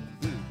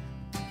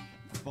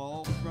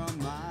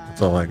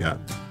 That's all I got.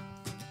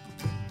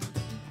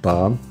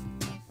 Bob,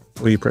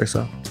 will you pray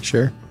so?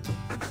 Sure.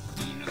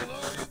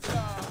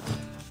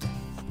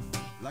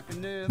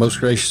 Most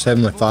gracious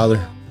Heavenly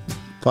Father,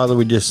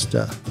 we just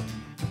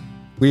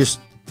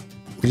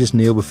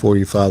kneel before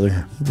you,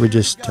 Father. We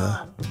just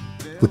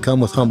We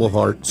come with humble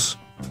hearts.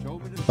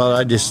 Father,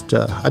 I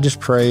just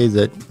pray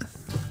that,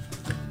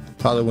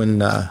 Father, when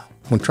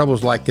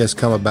troubles like this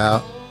come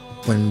about,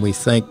 when we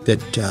think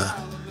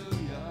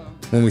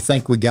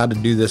we got to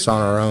do this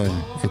on our own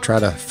and try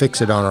to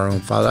fix it on our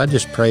own, Father, I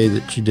just pray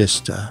that you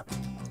just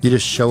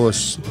show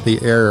us the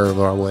error of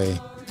our way.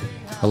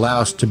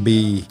 Allow us to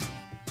be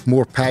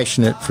more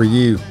passionate for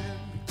you.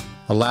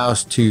 Allow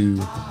us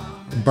to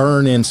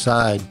burn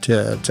inside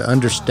to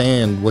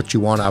understand what you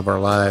want out of our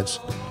lives.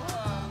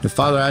 And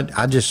Father,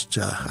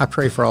 I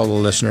pray for all the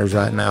listeners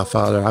right now,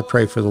 Father. I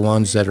pray for the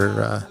ones that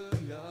are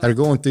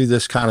going through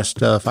this kind of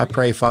stuff. I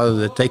pray, Father,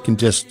 that they can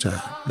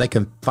they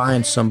can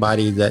find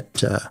somebody that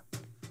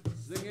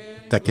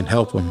can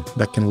help them,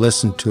 that can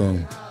listen to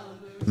them.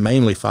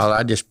 Mainly, Father,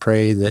 I just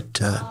pray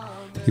that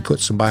you put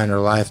somebody in their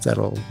life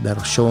that'll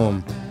show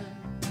them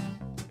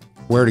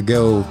where to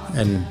go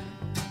and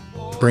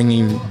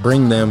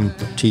bring them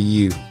to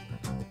you.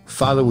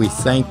 Father, we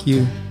thank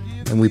you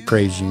and we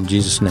praise you in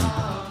Jesus' name.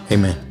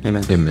 Amen.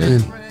 Amen.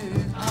 Amen.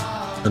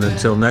 And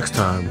until next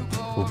time,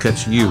 we'll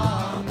catch you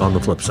on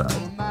the flip side.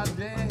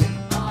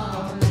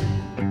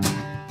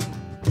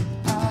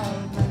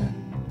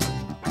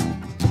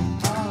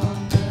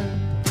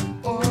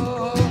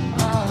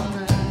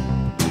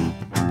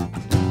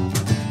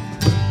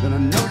 Then I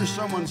noticed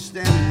someone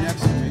standing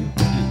next to me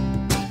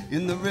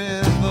in the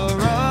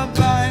river of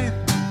life.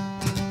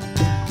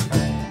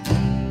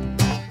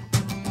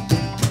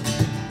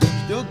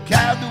 Still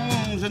carried the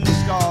wounds and the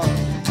scars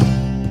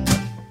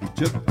he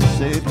took to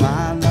save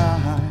my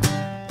life.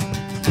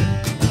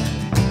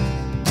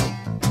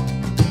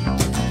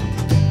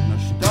 And I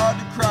started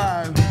to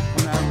cry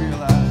when I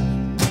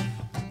realized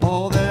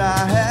all that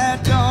I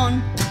had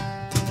done.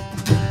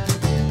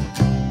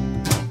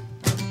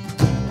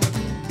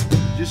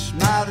 Just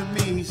smiled at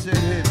me, he said,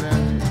 "Hey,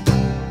 Barry,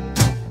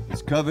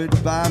 it's covered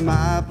by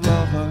my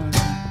blood."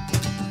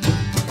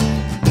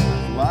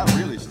 So I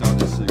really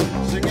started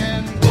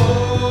singing,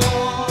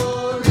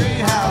 glory,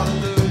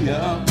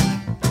 hallelujah.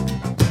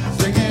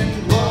 Singing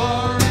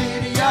glory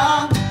to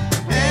Yah,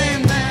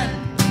 amen.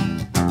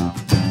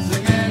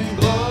 Singing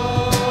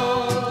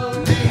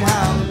glory,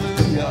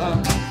 hallelujah.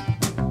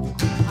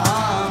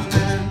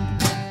 Amen,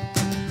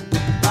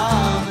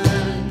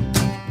 amen.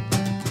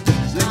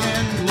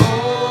 Singing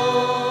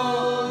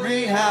glory,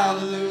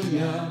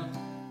 hallelujah.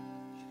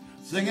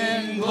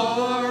 Singing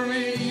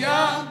glory to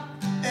Yah,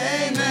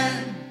 amen.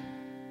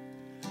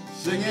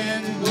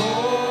 Singing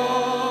glory.